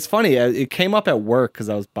 it's funny. It came up at work because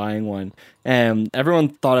I was buying one, and everyone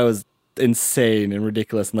thought I was insane and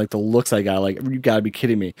ridiculous, and like the looks I got, like, you gotta be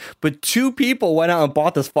kidding me. But 2 people went out and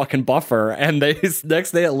bought this fucking buffer, and they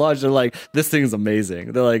next day at lunch they're like, "This thing's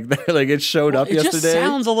amazing." They're like it showed up yesterday. It just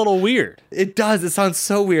sounds a little weird. It does. It sounds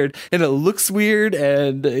so weird, and it looks weird,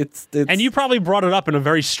 and it's. And you probably brought it up in a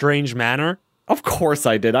very strange manner. Of course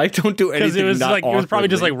I did. I don't do anything. Because it was probably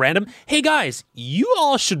just like random. Hey guys, you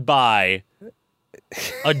all should buy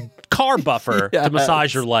a car buffer to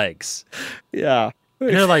massage your legs. Yeah. And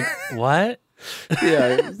they're like, what?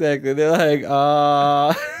 Yeah, exactly. They're like,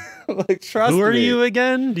 like, trust me. Who are you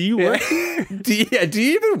again? Do you work here? Do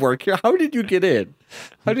you even work here? How did you get in?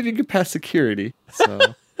 How did you get past security?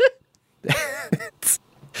 So,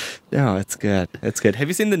 no, it's good. It's good. Have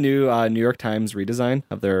you seen the new New York Times redesign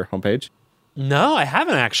of their homepage? No, I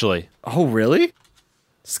haven't actually. Oh, really?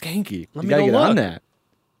 Skanky. You gotta get on that.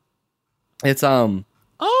 It's Oh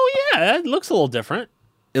yeah, it looks a little different.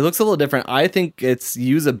 It looks a little different. I think its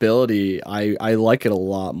usability, I like it a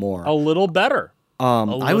lot more. A little better.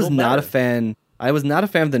 I was not a fan. I was not a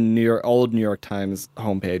fan of the old New York Times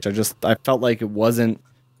homepage. I felt like it wasn't.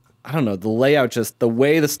 I don't know, the layout, just the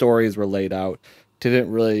way the stories were laid out,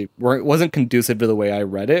 wasn't conducive to the way I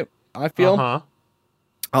read it. I feel.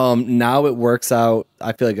 Now it works out.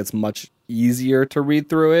 I feel like it's much easier to read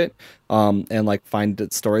through it, and like find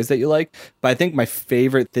stories that you like. But I think my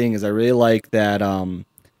favorite thing is I really like that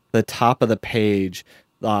the top of the page,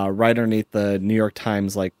 right underneath the New York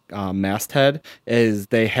Times masthead, is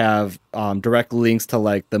they have direct links to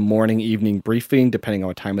like the morning, evening briefing, depending on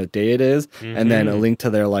what time of the day it is, and then a link to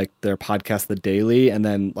their podcast, The Daily, and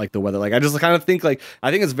then like the weather. Like I just kind of think I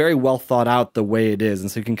think it's very well thought out the way it is,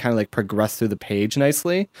 and so you can kind of like progress through the page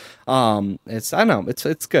nicely.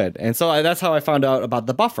 It's good, and so that's how I found out about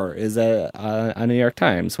the buffer is on New York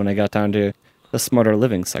Times when I got down to the Smarter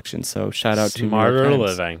Living section. So shout out to Smarter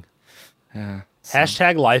Living. Yeah. So.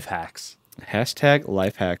 Hashtag life hacks. Hashtag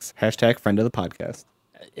life hacks. Hashtag friend of the podcast.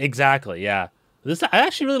 Exactly. Yeah. I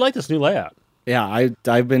actually really like this new layout. Yeah,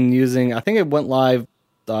 I've been using. I think it went live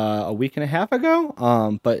a week and a half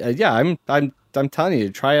ago. But yeah, I'm telling you,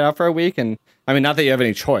 try it out for a week, and I mean, not that you have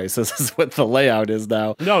any choice. This is what the layout is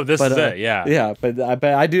now. No, this is it. Yeah. Yeah, but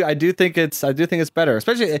I do think it's better.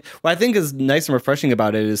 Especially what I think is nice and refreshing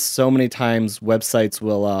about it is so many times websites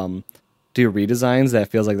will do redesigns that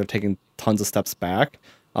feels like they're taking tons of steps back.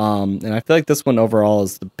 And I feel like this one overall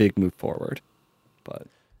is the big move forward. But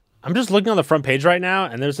I'm just looking on the front page right now,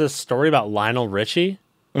 and there's this story about Lionel Richie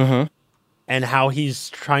and how he's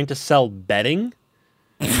trying to sell bedding.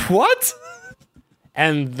 What?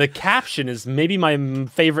 And the caption is maybe my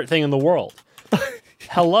favorite thing in the world.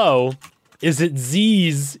 Hello, is it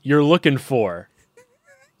Z's you're looking for?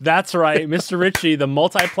 That's right, Mr. Richie, the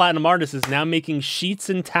multi-platinum artist, is now making sheets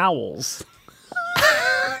and towels.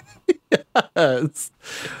 Yes.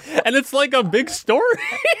 And it's like a big story.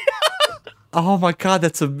 Oh my God,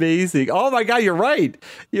 that's amazing. Oh my God, you're right.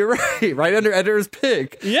 You're right. Right under editor's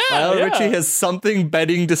pick. Yeah. Richie has something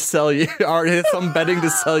bedding to sell you, or has some bedding to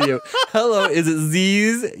sell you. Hello, is it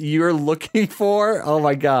Z's you're looking for? Oh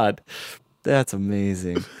my God. That's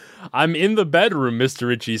amazing. I'm in the bedroom, Mr.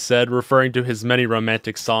 Richie said, referring to his many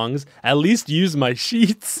romantic songs. At least use my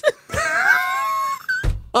sheets.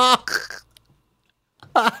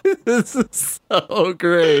 This is so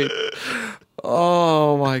great.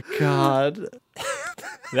 Oh my God.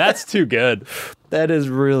 That's too good. That is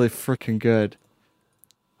really freaking good.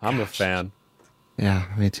 I'm a fan. Yeah,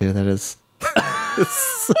 me too. That is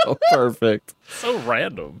it's so perfect. So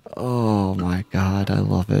random. Oh my God, I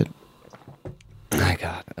love it. My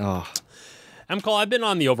God. Oh. Cole, I've been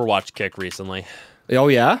on the Overwatch kick recently. Oh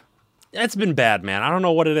yeah? It's been bad, man. I don't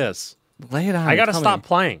know what it is. Lay it on. I gotta stop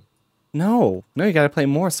playing. No, you gotta play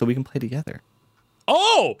more so we can play together.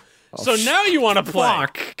 Oh, so now you want to play.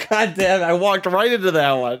 Fuck. God damn it, I walked right into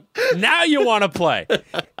that one. Now you want to play.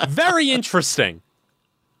 Very interesting.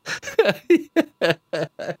 I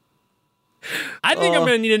think I'm going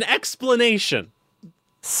to need an explanation.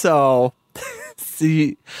 So,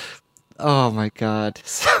 see, oh my God.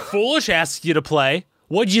 Foolish asked you to play.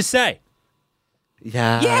 What'd you say?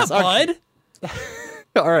 Yeah, bud.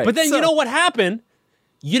 All right. But then you know what happened?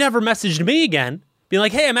 You never messaged me again, being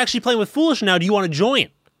like, hey, I'm actually playing with Foolish now. Do you want to join?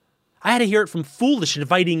 I had to hear it from Foolish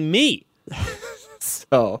inviting me.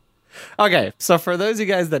 So, Okay, so for those of you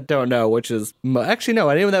guys that don't know, which is actually no,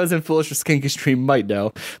 anyone that was in Foolish or Skanky Stream might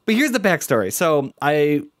know. But here's the backstory. So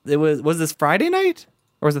was this Friday night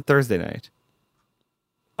or was it Thursday night?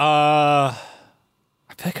 I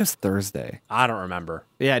think it was Thursday. I don't remember.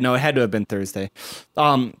 Yeah, no, it had to have been Thursday.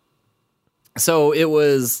 So it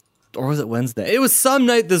was, or was it Wednesday? It was some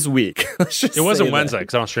night this week. It wasn't Wednesday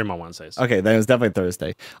because I don't stream on Wednesdays. Okay, then it was definitely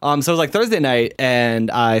Thursday. So it was like Thursday night, and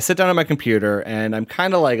I sit down on my computer, and I'm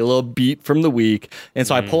kind of like a little beat from the week, and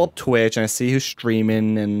so I pull up Twitch, and I see who's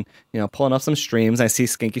streaming, and pulling up some streams. And I see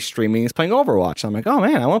Skanky streaming. He's playing Overwatch. I'm like, oh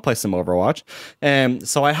man, I want to play some Overwatch. And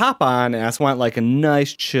so I hop on, and I just want like a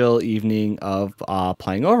nice chill evening of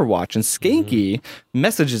playing Overwatch. And Skanky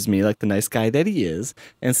messages me like the nice guy that he is,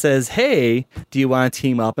 and says, "Hey, do you want to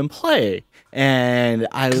team up and play?" And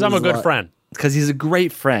because I'm a good friend. Because he's a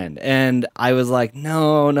great friend, and I was like,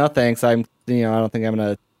 no thanks. I don't think I'm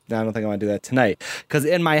gonna do that tonight. Because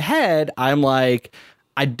in my head, I'm like,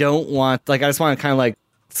 I don't want, like, I just want to kind of like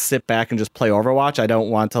sit back and just play Overwatch. I don't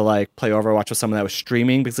want to like play Overwatch with someone that was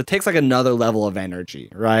streaming because it takes like another level of energy,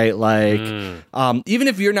 right? Like, even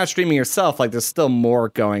if you're not streaming yourself, like there's still more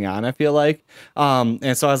going on, I feel like.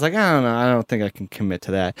 And so I was like, I don't know, I don't think I can commit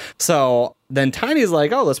to that. So then Tiny's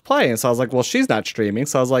like, oh, let's play. And so I was like, well, she's not streaming.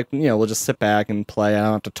 So I was like, we'll just sit back and play. I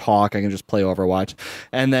don't have to talk. I can just play Overwatch.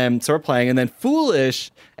 And then, so we're playing. And then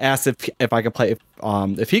Foolish asked if I could play,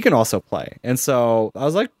 if he can also play. And so I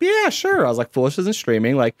was like, yeah, sure. I was like, Foolish isn't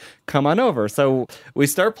streaming. Like, come on over. So we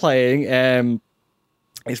start playing, and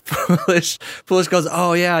Foolish goes,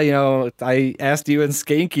 oh yeah, I asked you and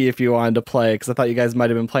Skanky if you wanted to play because I thought you guys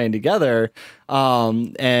might have been playing together,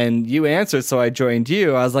 and you answered, so I joined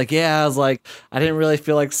you. I was like, I didn't really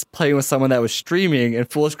feel like playing with someone that was streaming. And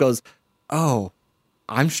Foolish goes, oh,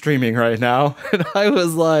 I'm streaming right now. And I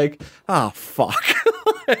was like, oh fuck.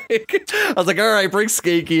 I was like, all right, bring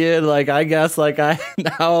Skanky in. Like, I guess like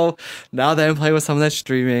now that I'm playing with someone that's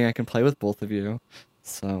streaming, I can play with both of you.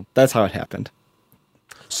 So that's how it happened.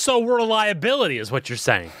 So we're a liability, is what you're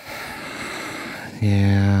saying.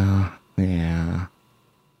 Yeah.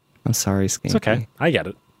 I'm sorry, Skanky. It's okay. I get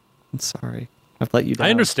it. I'm sorry. I've let you down.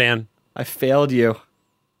 I understand. I failed you.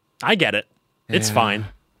 I get it. Yeah. It's fine.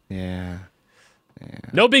 Yeah.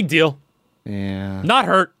 No big deal. Yeah. Not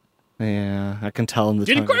hurt. Yeah. I can tell in the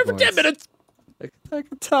didn't cry for 10 minutes. I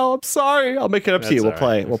can tell. I'm sorry. I'll make it up to you. We'll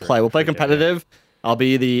play. We'll play competitive. I'll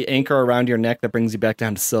be the anchor around your neck that brings you back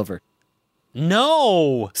down to silver.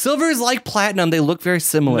 No. Silver is like platinum. They look very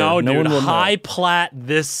similar. No, dude. One will high know. plat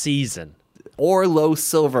this season. Or low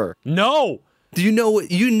silver. No. Do you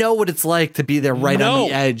know what it's like to be there on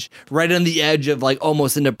the edge of like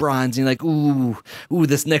almost into bronze? And you're like, ooh,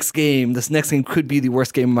 this next game could be the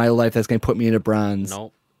worst game of my life. That's going to put me into bronze.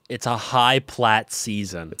 No, it's a high plat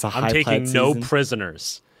season. I'm taking no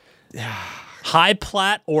prisoners. High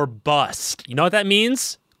plat or bust. You know what that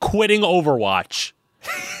means? Quitting Overwatch.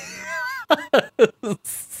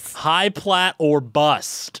 High plat or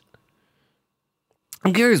bust.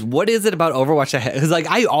 I'm curious, what is it about Overwatch? Because like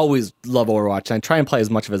I always love Overwatch, and I try and play as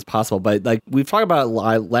much of it as possible. But like we've talked about it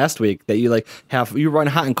last week, that you run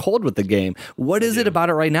hot and cold with the game. What is it about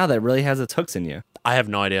it right now that really has its hooks in you? I have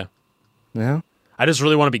no idea. Yeah, I just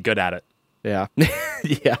really want to be good at it. Yeah,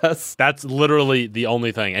 yes, that's literally the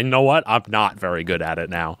only thing. And you know what? I'm not very good at it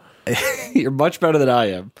now. You're much better than I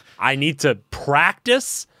am. I need to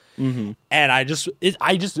practice. Mm-hmm. And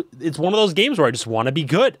it's one of those games where I just want to be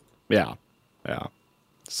good. Yeah.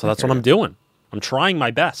 So that's what I'm doing. I'm trying my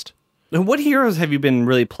best. And what heroes have you been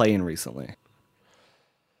really playing recently?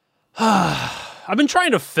 I've been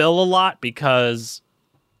trying to fill a lot because,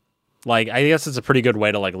 like, I guess it's a pretty good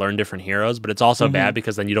way to like learn different heroes, but it's also bad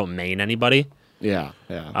because then you don't main anybody. Yeah.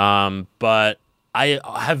 But I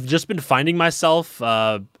have just been finding myself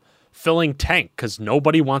filling tank because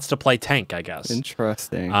nobody wants to play tank, I guess.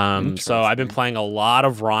 Interesting. So I've been playing a lot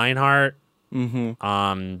of Reinhardt,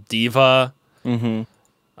 D.Va,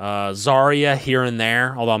 Zarya here and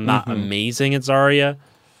there, although I'm not amazing at Zarya.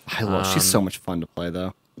 I love she's so much fun to play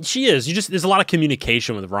though. She is. There's a lot of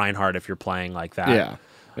communication with Reinhardt if you're playing like that.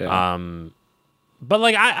 Yeah. But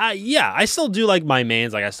like I still do like my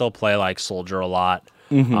mains. Like I still play like Soldier a lot.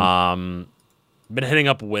 Been hitting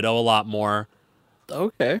up Widow a lot more.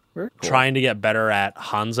 Okay, very cool. Trying to get better at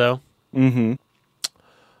Hanzo.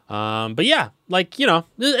 But yeah, like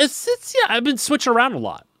it's I've been switching around a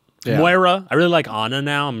lot. Yeah. Moira, I really like Ana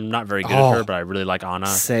now. I'm not very good at her, but I really like Ana.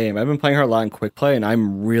 Same. I've been playing her a lot in quick play, and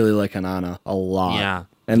I'm really liking Ana a lot. Yeah.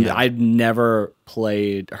 And I'd never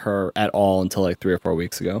played her at all until like 3 or 4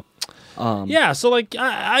 weeks ago. Yeah, so like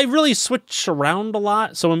I really switch around a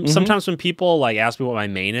lot. So sometimes when people like ask me what my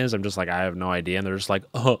main is, I'm just like, I have no idea, and they're just like,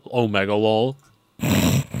 Omega lol,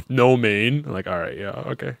 no main. I'm like, all right, yeah,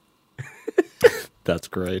 okay. That's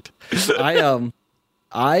great. I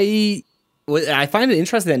find it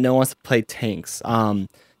interesting that no one wants to play tanks,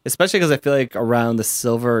 especially because I feel like around the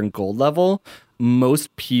silver and gold level,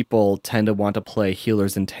 most people tend to want to play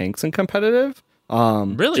healers and tanks in competitive.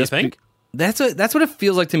 Really, you think? That's what it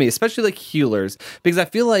feels like to me, especially like healers, because I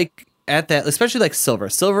feel like at that, especially like silver,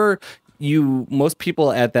 most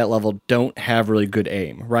people at that level don't have really good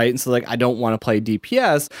aim, right? And so like I don't want to play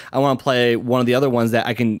DPS. I want to play one of the other ones that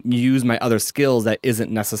I can use my other skills that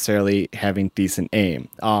isn't necessarily having decent aim.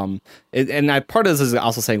 Part of this is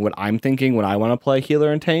also saying what I'm thinking when I want to play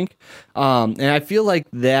healer and tank. And I feel like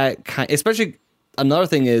that especially. Another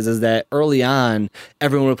thing is that early on,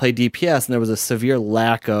 everyone would play DPS, and there was a severe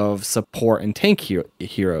lack of support and tank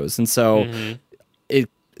heroes, and so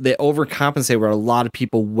they overcompensate where a lot of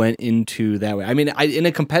people went into that way. I mean, in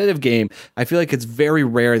a competitive game, I feel like it's very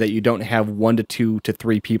rare that you don't have 1 to 2 to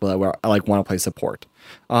 3 people that want to play support.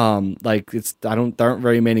 There aren't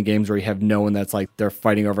very many games where you have no one that's like they're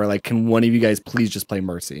fighting over like, can one of you guys please just play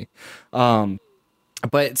Mercy? But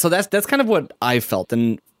so that's kind of what I felt.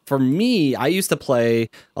 And for me, I used to play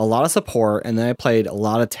a lot of support, and then I played a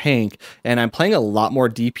lot of tank, and I'm playing a lot more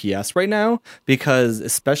DPS right now because,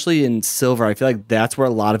 especially in silver, I feel like that's where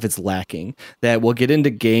a lot of it's lacking. That we'll get into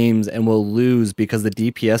games and we'll lose because the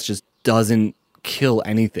DPS just doesn't kill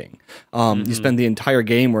anything. You spend the entire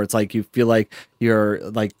game where it's like you feel like you're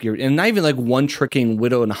and not even like one tricking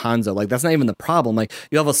Widow and Hanzo. Like that's not even the problem. Like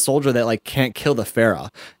you have a soldier that like can't kill the Pharah,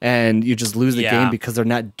 and you just lose the game because they're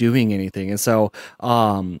not doing anything. And so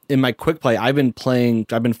in my quick play, I've been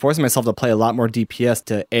forcing myself to play a lot more DPS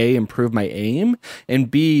to A, improve my aim, and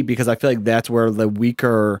B, because I feel like that's where the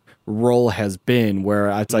weaker role has been, where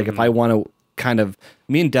it's like if I want to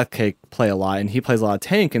me and Deathcake play a lot, and he plays a lot of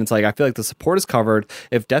tank, and it's like I feel like the support is covered.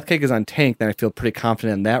 If Deathcake is on tank, then I feel pretty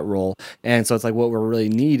confident in that role, and so it's like what we really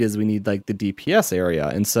need is we need like the DPS area,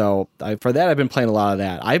 and so for that I've been playing a lot of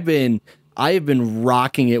that. I've been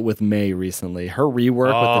rocking it with Mei recently. Her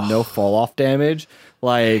rework with the no fall off damage,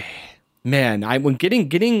 like man, when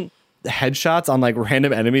getting headshots on like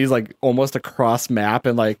random enemies like almost across map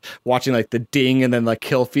and like watching like the ding and then like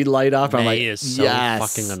kill feed light up. I'm like, is so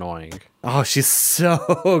fucking annoying. Oh, she's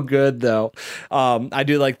so good though. I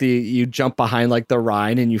do like you jump behind like the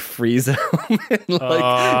Rhine and you freeze them.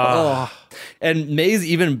 And and Mei's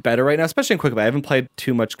even better right now, especially in quick play. I haven't played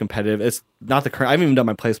too much competitive. It's not the current. I haven't even done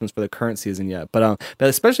my placements for the current season yet. But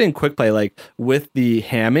especially in quick play, like with the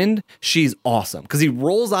Hammond, she's awesome because he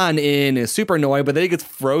rolls on in and is super annoying, but then he gets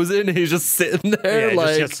frozen and he's just sitting there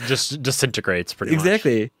just disintegrates pretty much.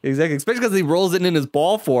 Exactly. Especially because he rolls in his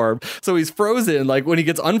ball form, so he's frozen. Like when he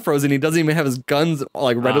gets unfrozen, he doesn't even have his guns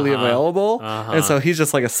like readily available, and so he's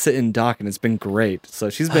just like a sitting duck, and it's been great. So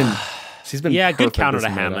she's been good counter to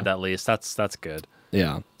Hammond at least. That's good.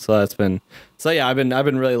 Yeah. So I've been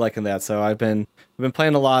really liking that. So I've been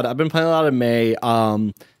playing a lot. I've been playing a lot of Mei.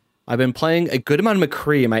 I've been playing a good amount of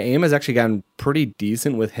McCree. My aim has actually gotten pretty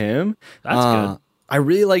decent with him. That's good. I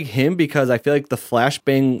really like him because I feel like the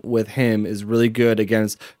flashbang with him is really good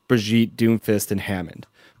against Brigitte, Doomfist, and Hammond.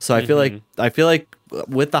 So I feel like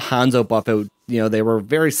with the Hanzo buff, they were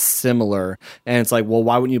very similar, and it's like, well,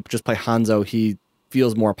 why wouldn't you just play Hanzo? He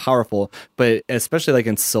feels more powerful, but especially like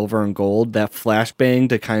in silver and gold, that flashbang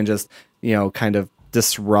to kind of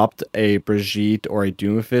disrupt a Brigitte or a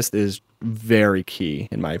Doomfist is very key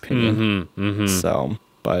in my opinion. So,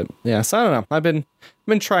 but yeah, so I don't know. I've been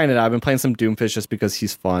trying it out. I've been playing some Doomfist just because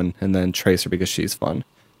he's fun, and then Tracer because she's fun.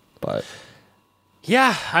 But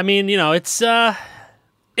yeah, I mean, it's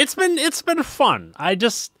been fun. I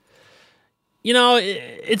just,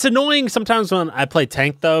 it's annoying sometimes when I play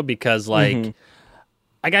tank though, because like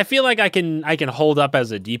I feel like I can hold up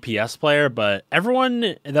as a DPS player, but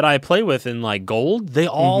everyone that I play with in like gold, they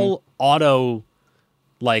all auto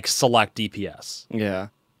like select DPS. Yeah.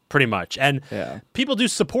 Pretty much. And people do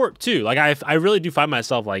support too. Like I really do find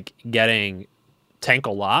myself like getting tank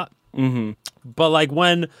a lot. But like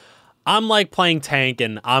when I'm like playing tank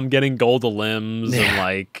and I'm getting gold limbs and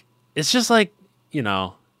like it's just like,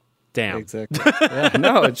 damn. Exactly. Yeah,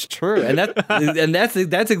 no, it's true. And that's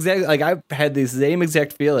exactly like I've had the same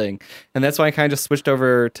exact feeling. And that's why I kind of just switched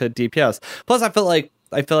over to DPS. Plus I feel like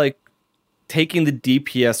taking the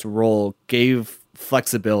DPS role gave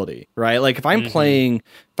flexibility, right? Like if I'm playing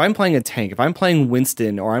a tank, if I'm playing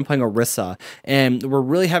Winston or I'm playing Orisa, and we're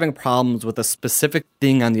really having problems with a specific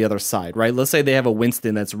thing on the other side, right? Let's say they have a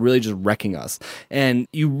Winston that's really just wrecking us, and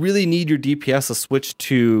you really need your DPS to switch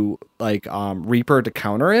to like Reaper to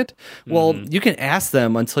counter it. Well, you can ask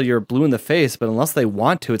them until you're blue in the face, but unless they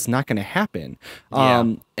want to, it's not going to happen.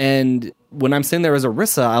 And when I'm sitting there as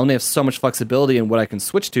Orisa, I only have so much flexibility in what I can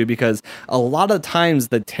switch to, because a lot of times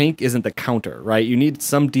the tank isn't the counter, right? You need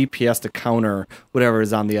some DPS to counter whatever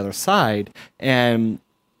is on the other side. And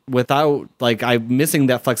without, like, I'm missing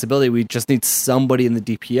that flexibility, we just need somebody in the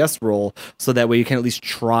DPS role so that way you can at least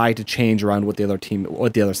try to change around what the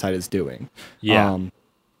other side is doing. Yeah.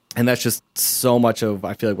 And that's just so much of,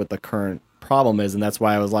 I feel like, what the current problem is, and that's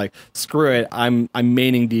why I was like, screw it, I'm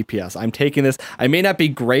maining DPS. I'm taking this. I may not be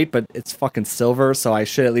great, but it's fucking silver, so I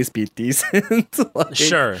should at least be decent. Like,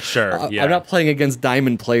 sure. Yeah. I'm not playing against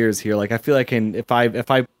diamond players here. Like, I feel like if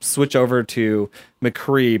I switch over to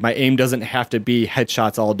McCree, my aim doesn't have to be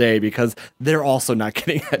headshots all day, because they're also not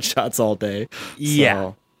getting headshots all day.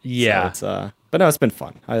 Yeah. So it's, but no, it's been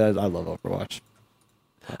fun. I love Overwatch.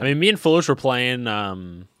 I mean, me and Foolish were playing,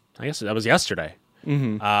 I guess that was yesterday.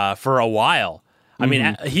 For a while. I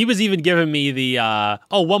mean, he was even giving me the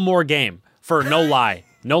one more game for no lie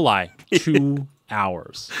 2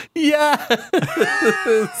 hours. Yeah.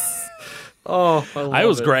 Oh, it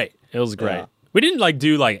was great. It was great. Yeah. We didn't like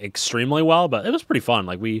do like extremely well, but it was pretty fun.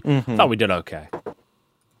 Like we thought we did okay.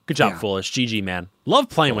 Good job, Foolish. GG, man. Love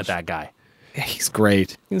playing with that guy. Yeah, he's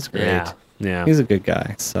great. Yeah. He's a good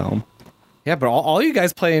guy. So yeah, but all you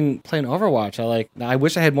guys playing Overwatch, I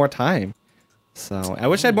wish I had more time. So I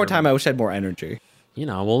wish I had more time. I wish I had more energy.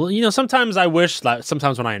 Sometimes I wish that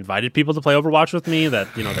sometimes when I invited people to play Overwatch with me that,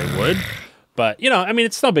 they would. But, I mean,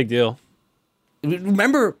 it's no big deal.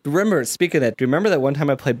 Remember, speaking of that, do you remember that one time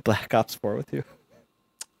I played Black Ops 4 with you?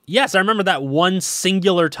 Yes, I remember that one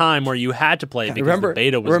singular time where you had to play because the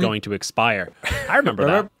beta was going to expire. I remember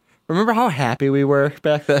that. Remember how happy we were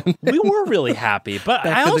back then? We were really happy, but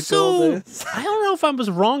I don't know if I was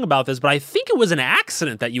wrong about this, but I think it was an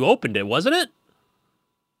accident that you opened it, wasn't it?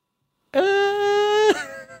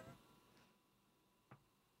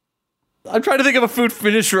 I'm trying to think of a food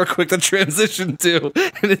finish real quick to transition to,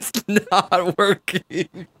 and it's not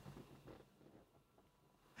working.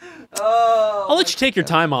 I'll let you take your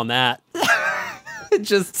time on that.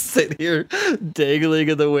 Just sit here dangling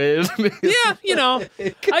in the wind. Yeah,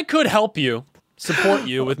 I could help you, support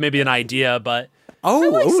you with maybe an idea, but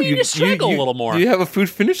you struggle a little more. You have a food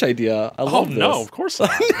finish idea. I love this. No, of course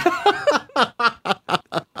not.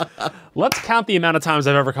 Let's count the amount of times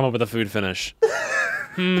I've ever come up with a food finish.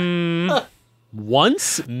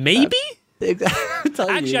 Once, maybe?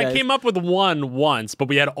 Actually, I came up with one once, but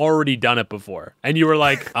we had already done it before. And you were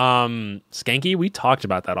like, Skanky, we talked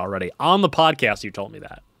about that already. On the podcast, you told me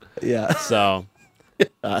that. Yeah. So,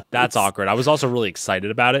 that's awkward. I was also really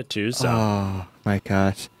excited about it, too. So. Oh, my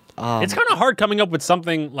gosh. It's kind of hard coming up with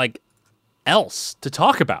something, like, else to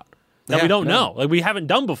talk about that we don't know. Like, we haven't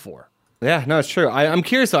done before. Yeah, no, it's true. I'm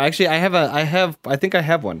curious, though. Actually, I think I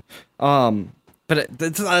have one. But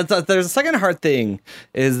there's a second hard thing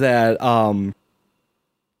is that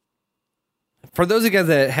for those of you guys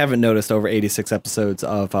that haven't noticed over 86 episodes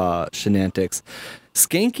of Shenantics,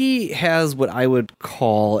 Skanky has what I would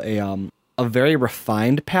call a very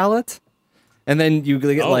refined palate. And then you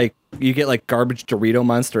get like garbage Dorito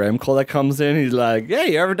Monster M. that comes in. He's like,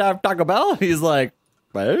 "Hey, you ever have Taco Bell?" He's like,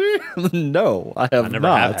 "No, I have never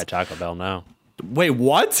had Taco Bell. No. Wait,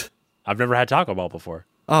 what? I've never had Taco Bell before.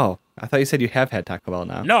 Oh, I thought you said you have had Taco Bell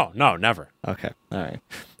now. No, never. Okay, all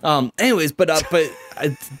right. Anyways, but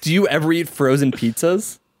do you ever eat frozen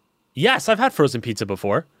pizzas? Yes, I've had frozen pizza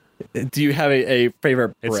before. Do you have a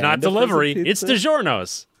favorite brand? It's not delivery. It's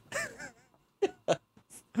DiGiorno's.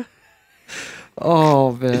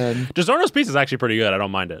 Oh man, DiGiorno's pizza is actually pretty good. I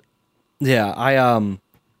don't mind it. Yeah,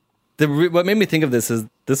 what made me think of this is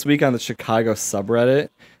this week on the Chicago subreddit,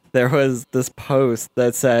 there was this post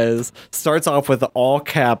that starts off with the all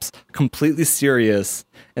caps, completely serious,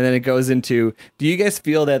 and then it goes into, do you guys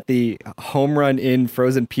feel that the home run in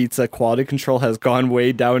frozen pizza quality control has gone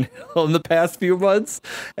way downhill in the past few months?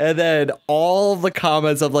 And then all the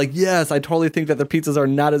comments of like, yes, I totally think that the pizzas are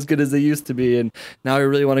not as good as they used to be, and now I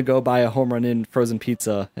really want to go buy a home run in frozen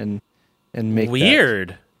pizza and make weird.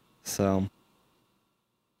 That. So,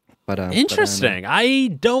 but interesting. I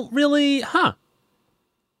don't really,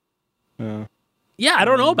 Yeah, I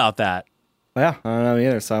don't know about that. Yeah, I don't know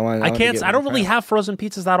either. So I don't really have frozen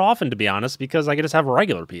pizzas that often, to be honest, because I can just have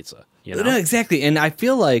regular pizza. No, exactly. And I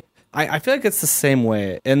feel like it's the same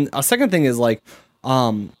way. And a second thing is like,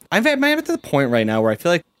 I'm at the point right now where I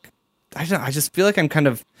feel like I just feel like I'm kind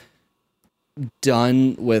of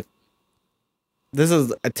done with. This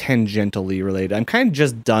is a tangentially related. I'm kind of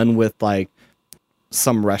just done with like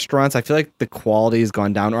some restaurants. I feel like the quality has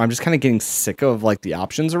gone down, or I'm just kind of getting sick of like the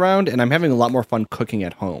options around, and I'm having a lot more fun cooking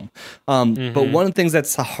at home. But one of the things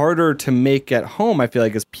that's harder to make at home, I feel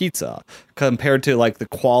like, is pizza compared to like the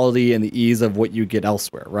quality and the ease of what you get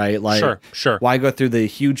elsewhere, right? Like, sure. Why go through the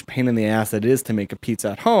huge pain in the ass that it is to make a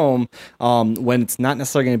pizza at home when it's not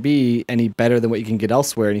necessarily going to be any better than what you can get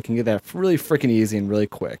elsewhere, and you can get that really freaking easy and really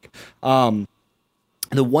quick.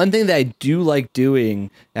 The one thing that I do like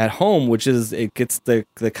doing at home, which is it gets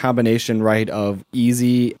the combination right of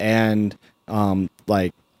easy and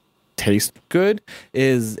like taste good,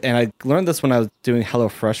 is, and I learned this when I was doing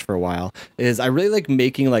HelloFresh for a while, is I really like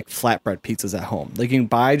making like flatbread pizzas at home. Like you can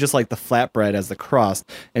buy just like the flatbread as the crust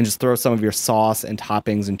and just throw some of your sauce and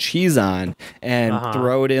toppings and cheese on and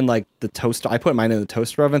throw it in like the toaster. I put mine in the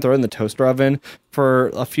toaster oven, throw it in the toaster oven for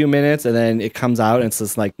a few minutes, and then it comes out and it's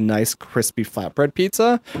this like nice crispy flatbread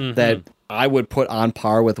pizza that I would put on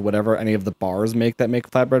par with whatever any of the bars make that make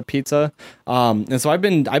flatbread pizza. And so I've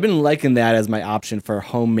been liking that as my option for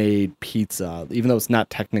homemade pizza, even though it's not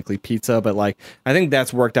technically pizza, but like I think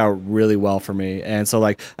that's worked out really well for me. And so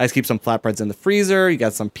like I just keep some flatbreads in the freezer. You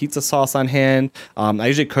got some pizza sauce on hand. I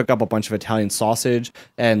usually cook up a bunch of Italian sausage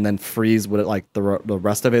and then freeze with it, like the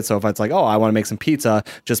rest of it. So if it's like, oh, I want to make some pizza,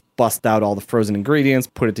 just bust out all the frozen ingredients,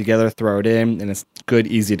 put it together, throw it in, and it's good,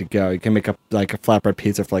 easy to go. You can make up like a flatbread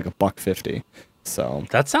pizza for like $1.50. So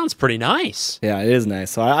that sounds pretty nice. Yeah, it is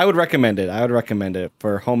nice. So I would recommend it. I would recommend it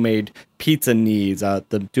for homemade pizza needs. Go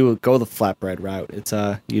the flatbread route. It's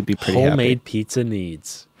you'd be pretty homemade happy. Pizza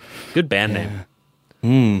needs. Good band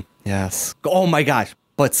name. Yes. Oh my gosh.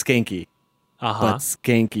 But Skanky. But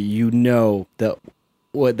Skanky. You know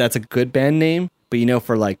that's a good band name. But you know,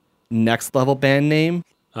 for like next level band name,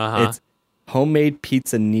 it's Homemade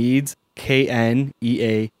Pizza Needs.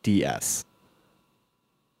 KNEADS.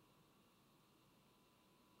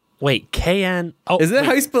 Wait, KN. Oh, is that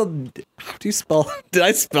how you spell? How do you spell? Did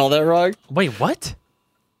I spell that wrong? Wait, what?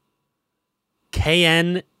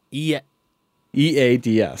 KNEADS.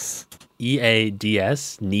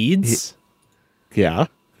 EADS needs. Yeah.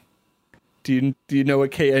 Do you know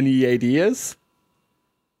what KNEAD is?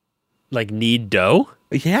 Like knead dough?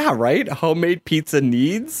 Yeah, right. Homemade pizza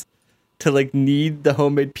needs to like knead the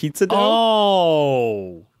homemade pizza dough.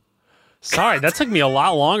 Oh. Sorry, that took me a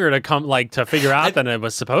lot longer to figure out than it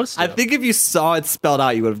was supposed to. I think if you saw it spelled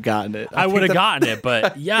out, you would have gotten it. I would have gotten it,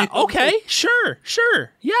 but yeah, okay, sure.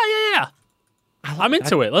 Yeah. I'm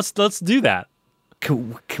into it. Let's do that.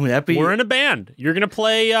 Can that be? We're in a band. You're gonna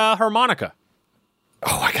play harmonica.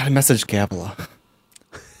 Oh, I gotta message Gabla.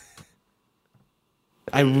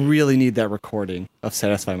 I really need that recording of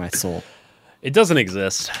Satisfy My Soul. It doesn't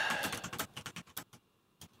exist.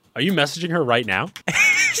 Are you messaging her right now?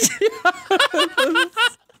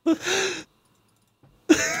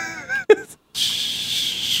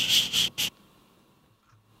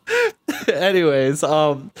 Anyways,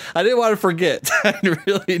 I didn't want to forget. I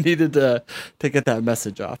really needed to get that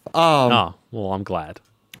message off. Oh, well, I'm glad.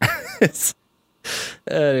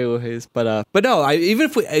 Anyways, but no, all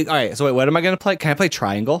right, so wait, what am I going to play? Can I play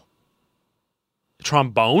triangle?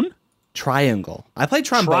 Trombone? Triangle. I played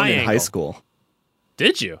trombone in high school.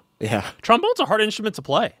 Did you? Yeah. Trombone's a hard instrument to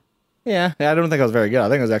play. Yeah, I don't think I was very good. I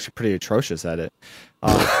think I was actually pretty atrocious at it.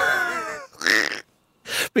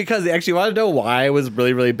 Because actually, you want to know why I was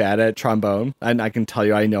really, really bad at trombone? And I can tell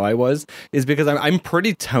you I know I was, is because I'm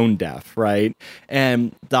pretty tone deaf, right?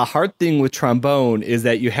 And the hard thing with trombone is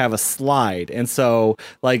that you have a slide. And so,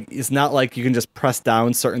 like, it's not like you can just press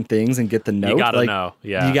down certain things and get the note. You gotta know.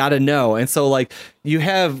 Yeah. You gotta know. And so, like, you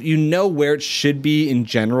know where it should be in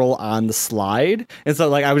general on the slide. And so,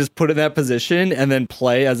 like, I would just put it in that position and then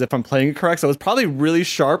play as if I'm playing it correct. So it was probably really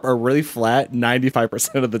sharp or really flat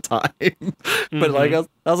 95% of the time. But like, I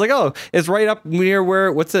was like, oh, it's right up near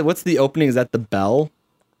where, what's the opening? Is that the bell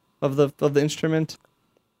of the instrument?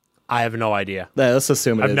 I have no idea. Yeah, let's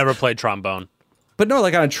assume it is. I've never played trombone. But no,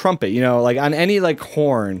 like on a trumpet, like on any like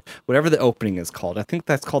horn, whatever the opening is called. I think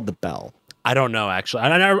that's called the bell. I don't know, actually.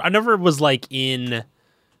 I never was like I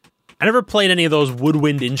never played any of those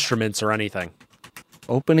woodwind instruments or anything.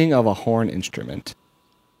 Opening of a horn instrument.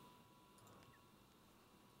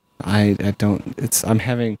 I don't. I'm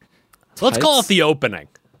having. So let's call it the opening.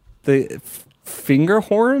 The finger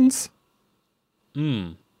horns.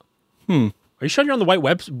 Are you sure you're on the white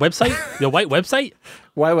website? The white website?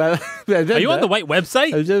 Why? Are you on the white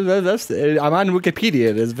website? I'm on Wikipedia.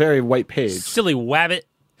 It is a very white page. Silly wabbit.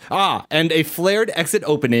 And a flared exit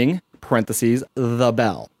opening, parentheses, the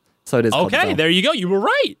bell. So it is called the Okay, bell. there you go. You were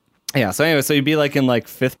right. Yeah, so anyway, so you'd be like in like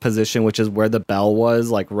 5th position, which is where the bell was,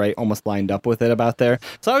 like right almost lined up with it about there.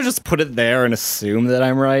 So I would just put it there and assume that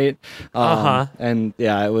I'm right. And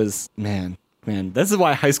yeah, it was, man, this is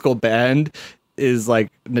why high school band is like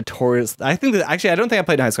notorious. I think that actually, I don't think I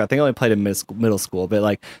played in high school. I think I only played in middle school, but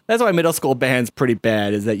like that's why middle school band's pretty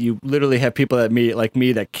bad, is that you literally have people that meet like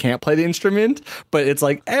me that can't play the instrument, but it's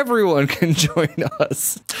like everyone can join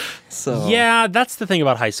us. So Yeah, that's the thing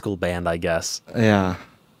about high school band, I guess. yeah.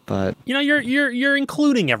 But You know, you're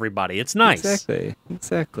including everybody. It's nice.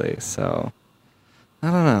 Exactly. So I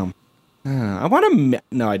don't know. I want to.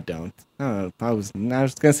 No, I don't. I was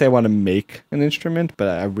gonna say I want to make an instrument,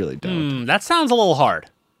 but I really don't. That sounds a little hard.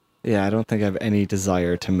 Yeah, I don't think I have any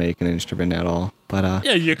desire to make an instrument at all. But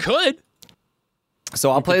Yeah, you could.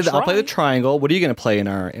 so I'll play try. the triangle. What are you gonna play in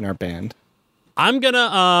our band? I'm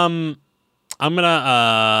gonna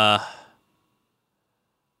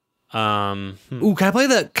Ooh, can I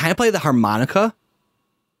play the harmonica?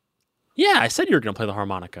 Yeah, I said you were gonna play the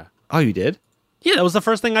harmonica. Oh, you did? Yeah, that was the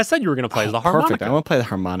first thing I said you were gonna play is the harmonica. Perfect. I want to play the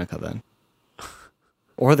harmonica then,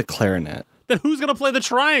 or the clarinet. Then who's gonna play the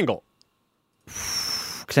triangle?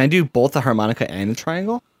 Can I do both the harmonica and the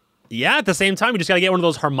triangle? Yeah, at the same time, you just gotta get one of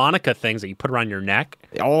those harmonica things that you put around your neck.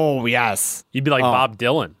 Oh yes. You'd be like Bob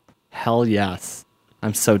Dylan. Hell yes.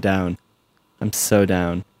 I'm so down.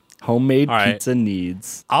 Homemade All right. pizza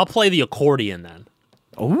needs. I'll play the accordion then.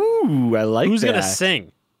 Ooh, I like Who's that. gonna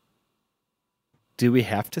sing? Do we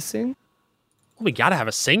have to sing? Well, we gotta have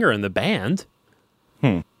a singer in the band.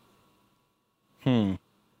 Do we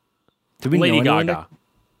Lady know anyone Gaga.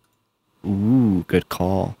 Ooh, good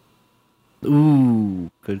call.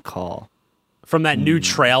 From That new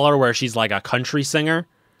trailer where she's like a country singer.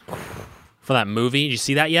 For that movie. Did you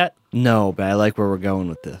see that yet? No, but I like where we're going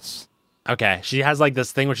with this. Okay. She has like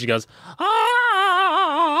this thing where she goes, ah!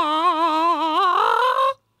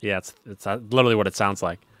 Yeah, it's literally what it sounds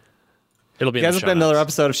like. It'll be in Guys, the it's show been another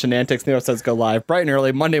notes. episode of Shenantics. New episodes go live bright and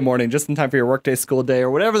early Monday morning, just in time for your workday, school day, or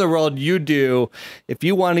whatever in the world you do. If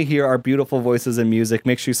you want to hear our beautiful voices and music,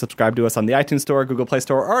 make sure you subscribe to us on the iTunes Store, Google Play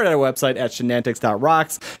Store, or at our website at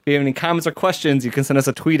shenantics.rocks. If you have any comments or questions, you can send us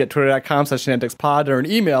a tweet at twitter.com/shenanticspod or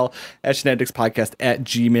an email at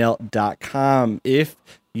shenanticspodcast@gmail.com. If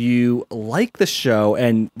you like the show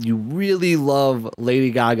and you really love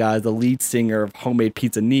Lady Gaga as the lead singer of Homemade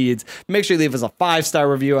Pizza Needs, make sure you leave us a 5-star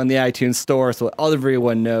review on the iTunes Store so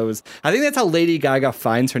everyone knows. I think that's how Lady Gaga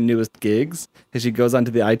finds her newest gigs, is she goes onto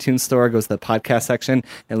the iTunes Store, goes to the podcast section,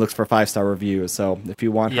 and looks for 5-star reviews. So if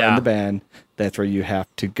you want her in the band, that's where you have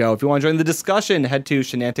to go. If you want to join the discussion, head to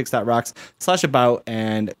shenantics.rocks/about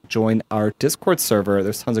and join our Discord server.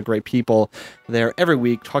 There's tons of great people there every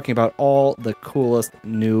week talking about all the coolest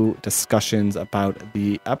new discussions about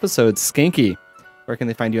the episodes. Skanky, where can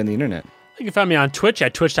they find you on the internet? You can find me on Twitch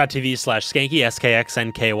at twitch.tv/skanky,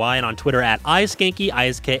 SKXNKY, and on Twitter at iskanky,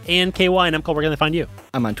 ISKANKY, and MCole, where can they find you?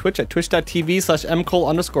 I'm on Twitch at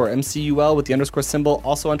twitch.tv/mcole_MCUL with the underscore symbol.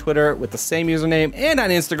 Also on Twitter with the same username, and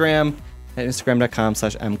on Instagram at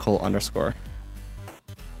instagram.com/mcole_.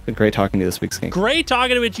 Been great talking to you this week, Skanky. Great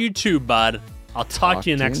talking with you too, bud. I'll talk to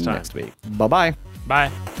you next time. Next week. Bye-bye. Bye.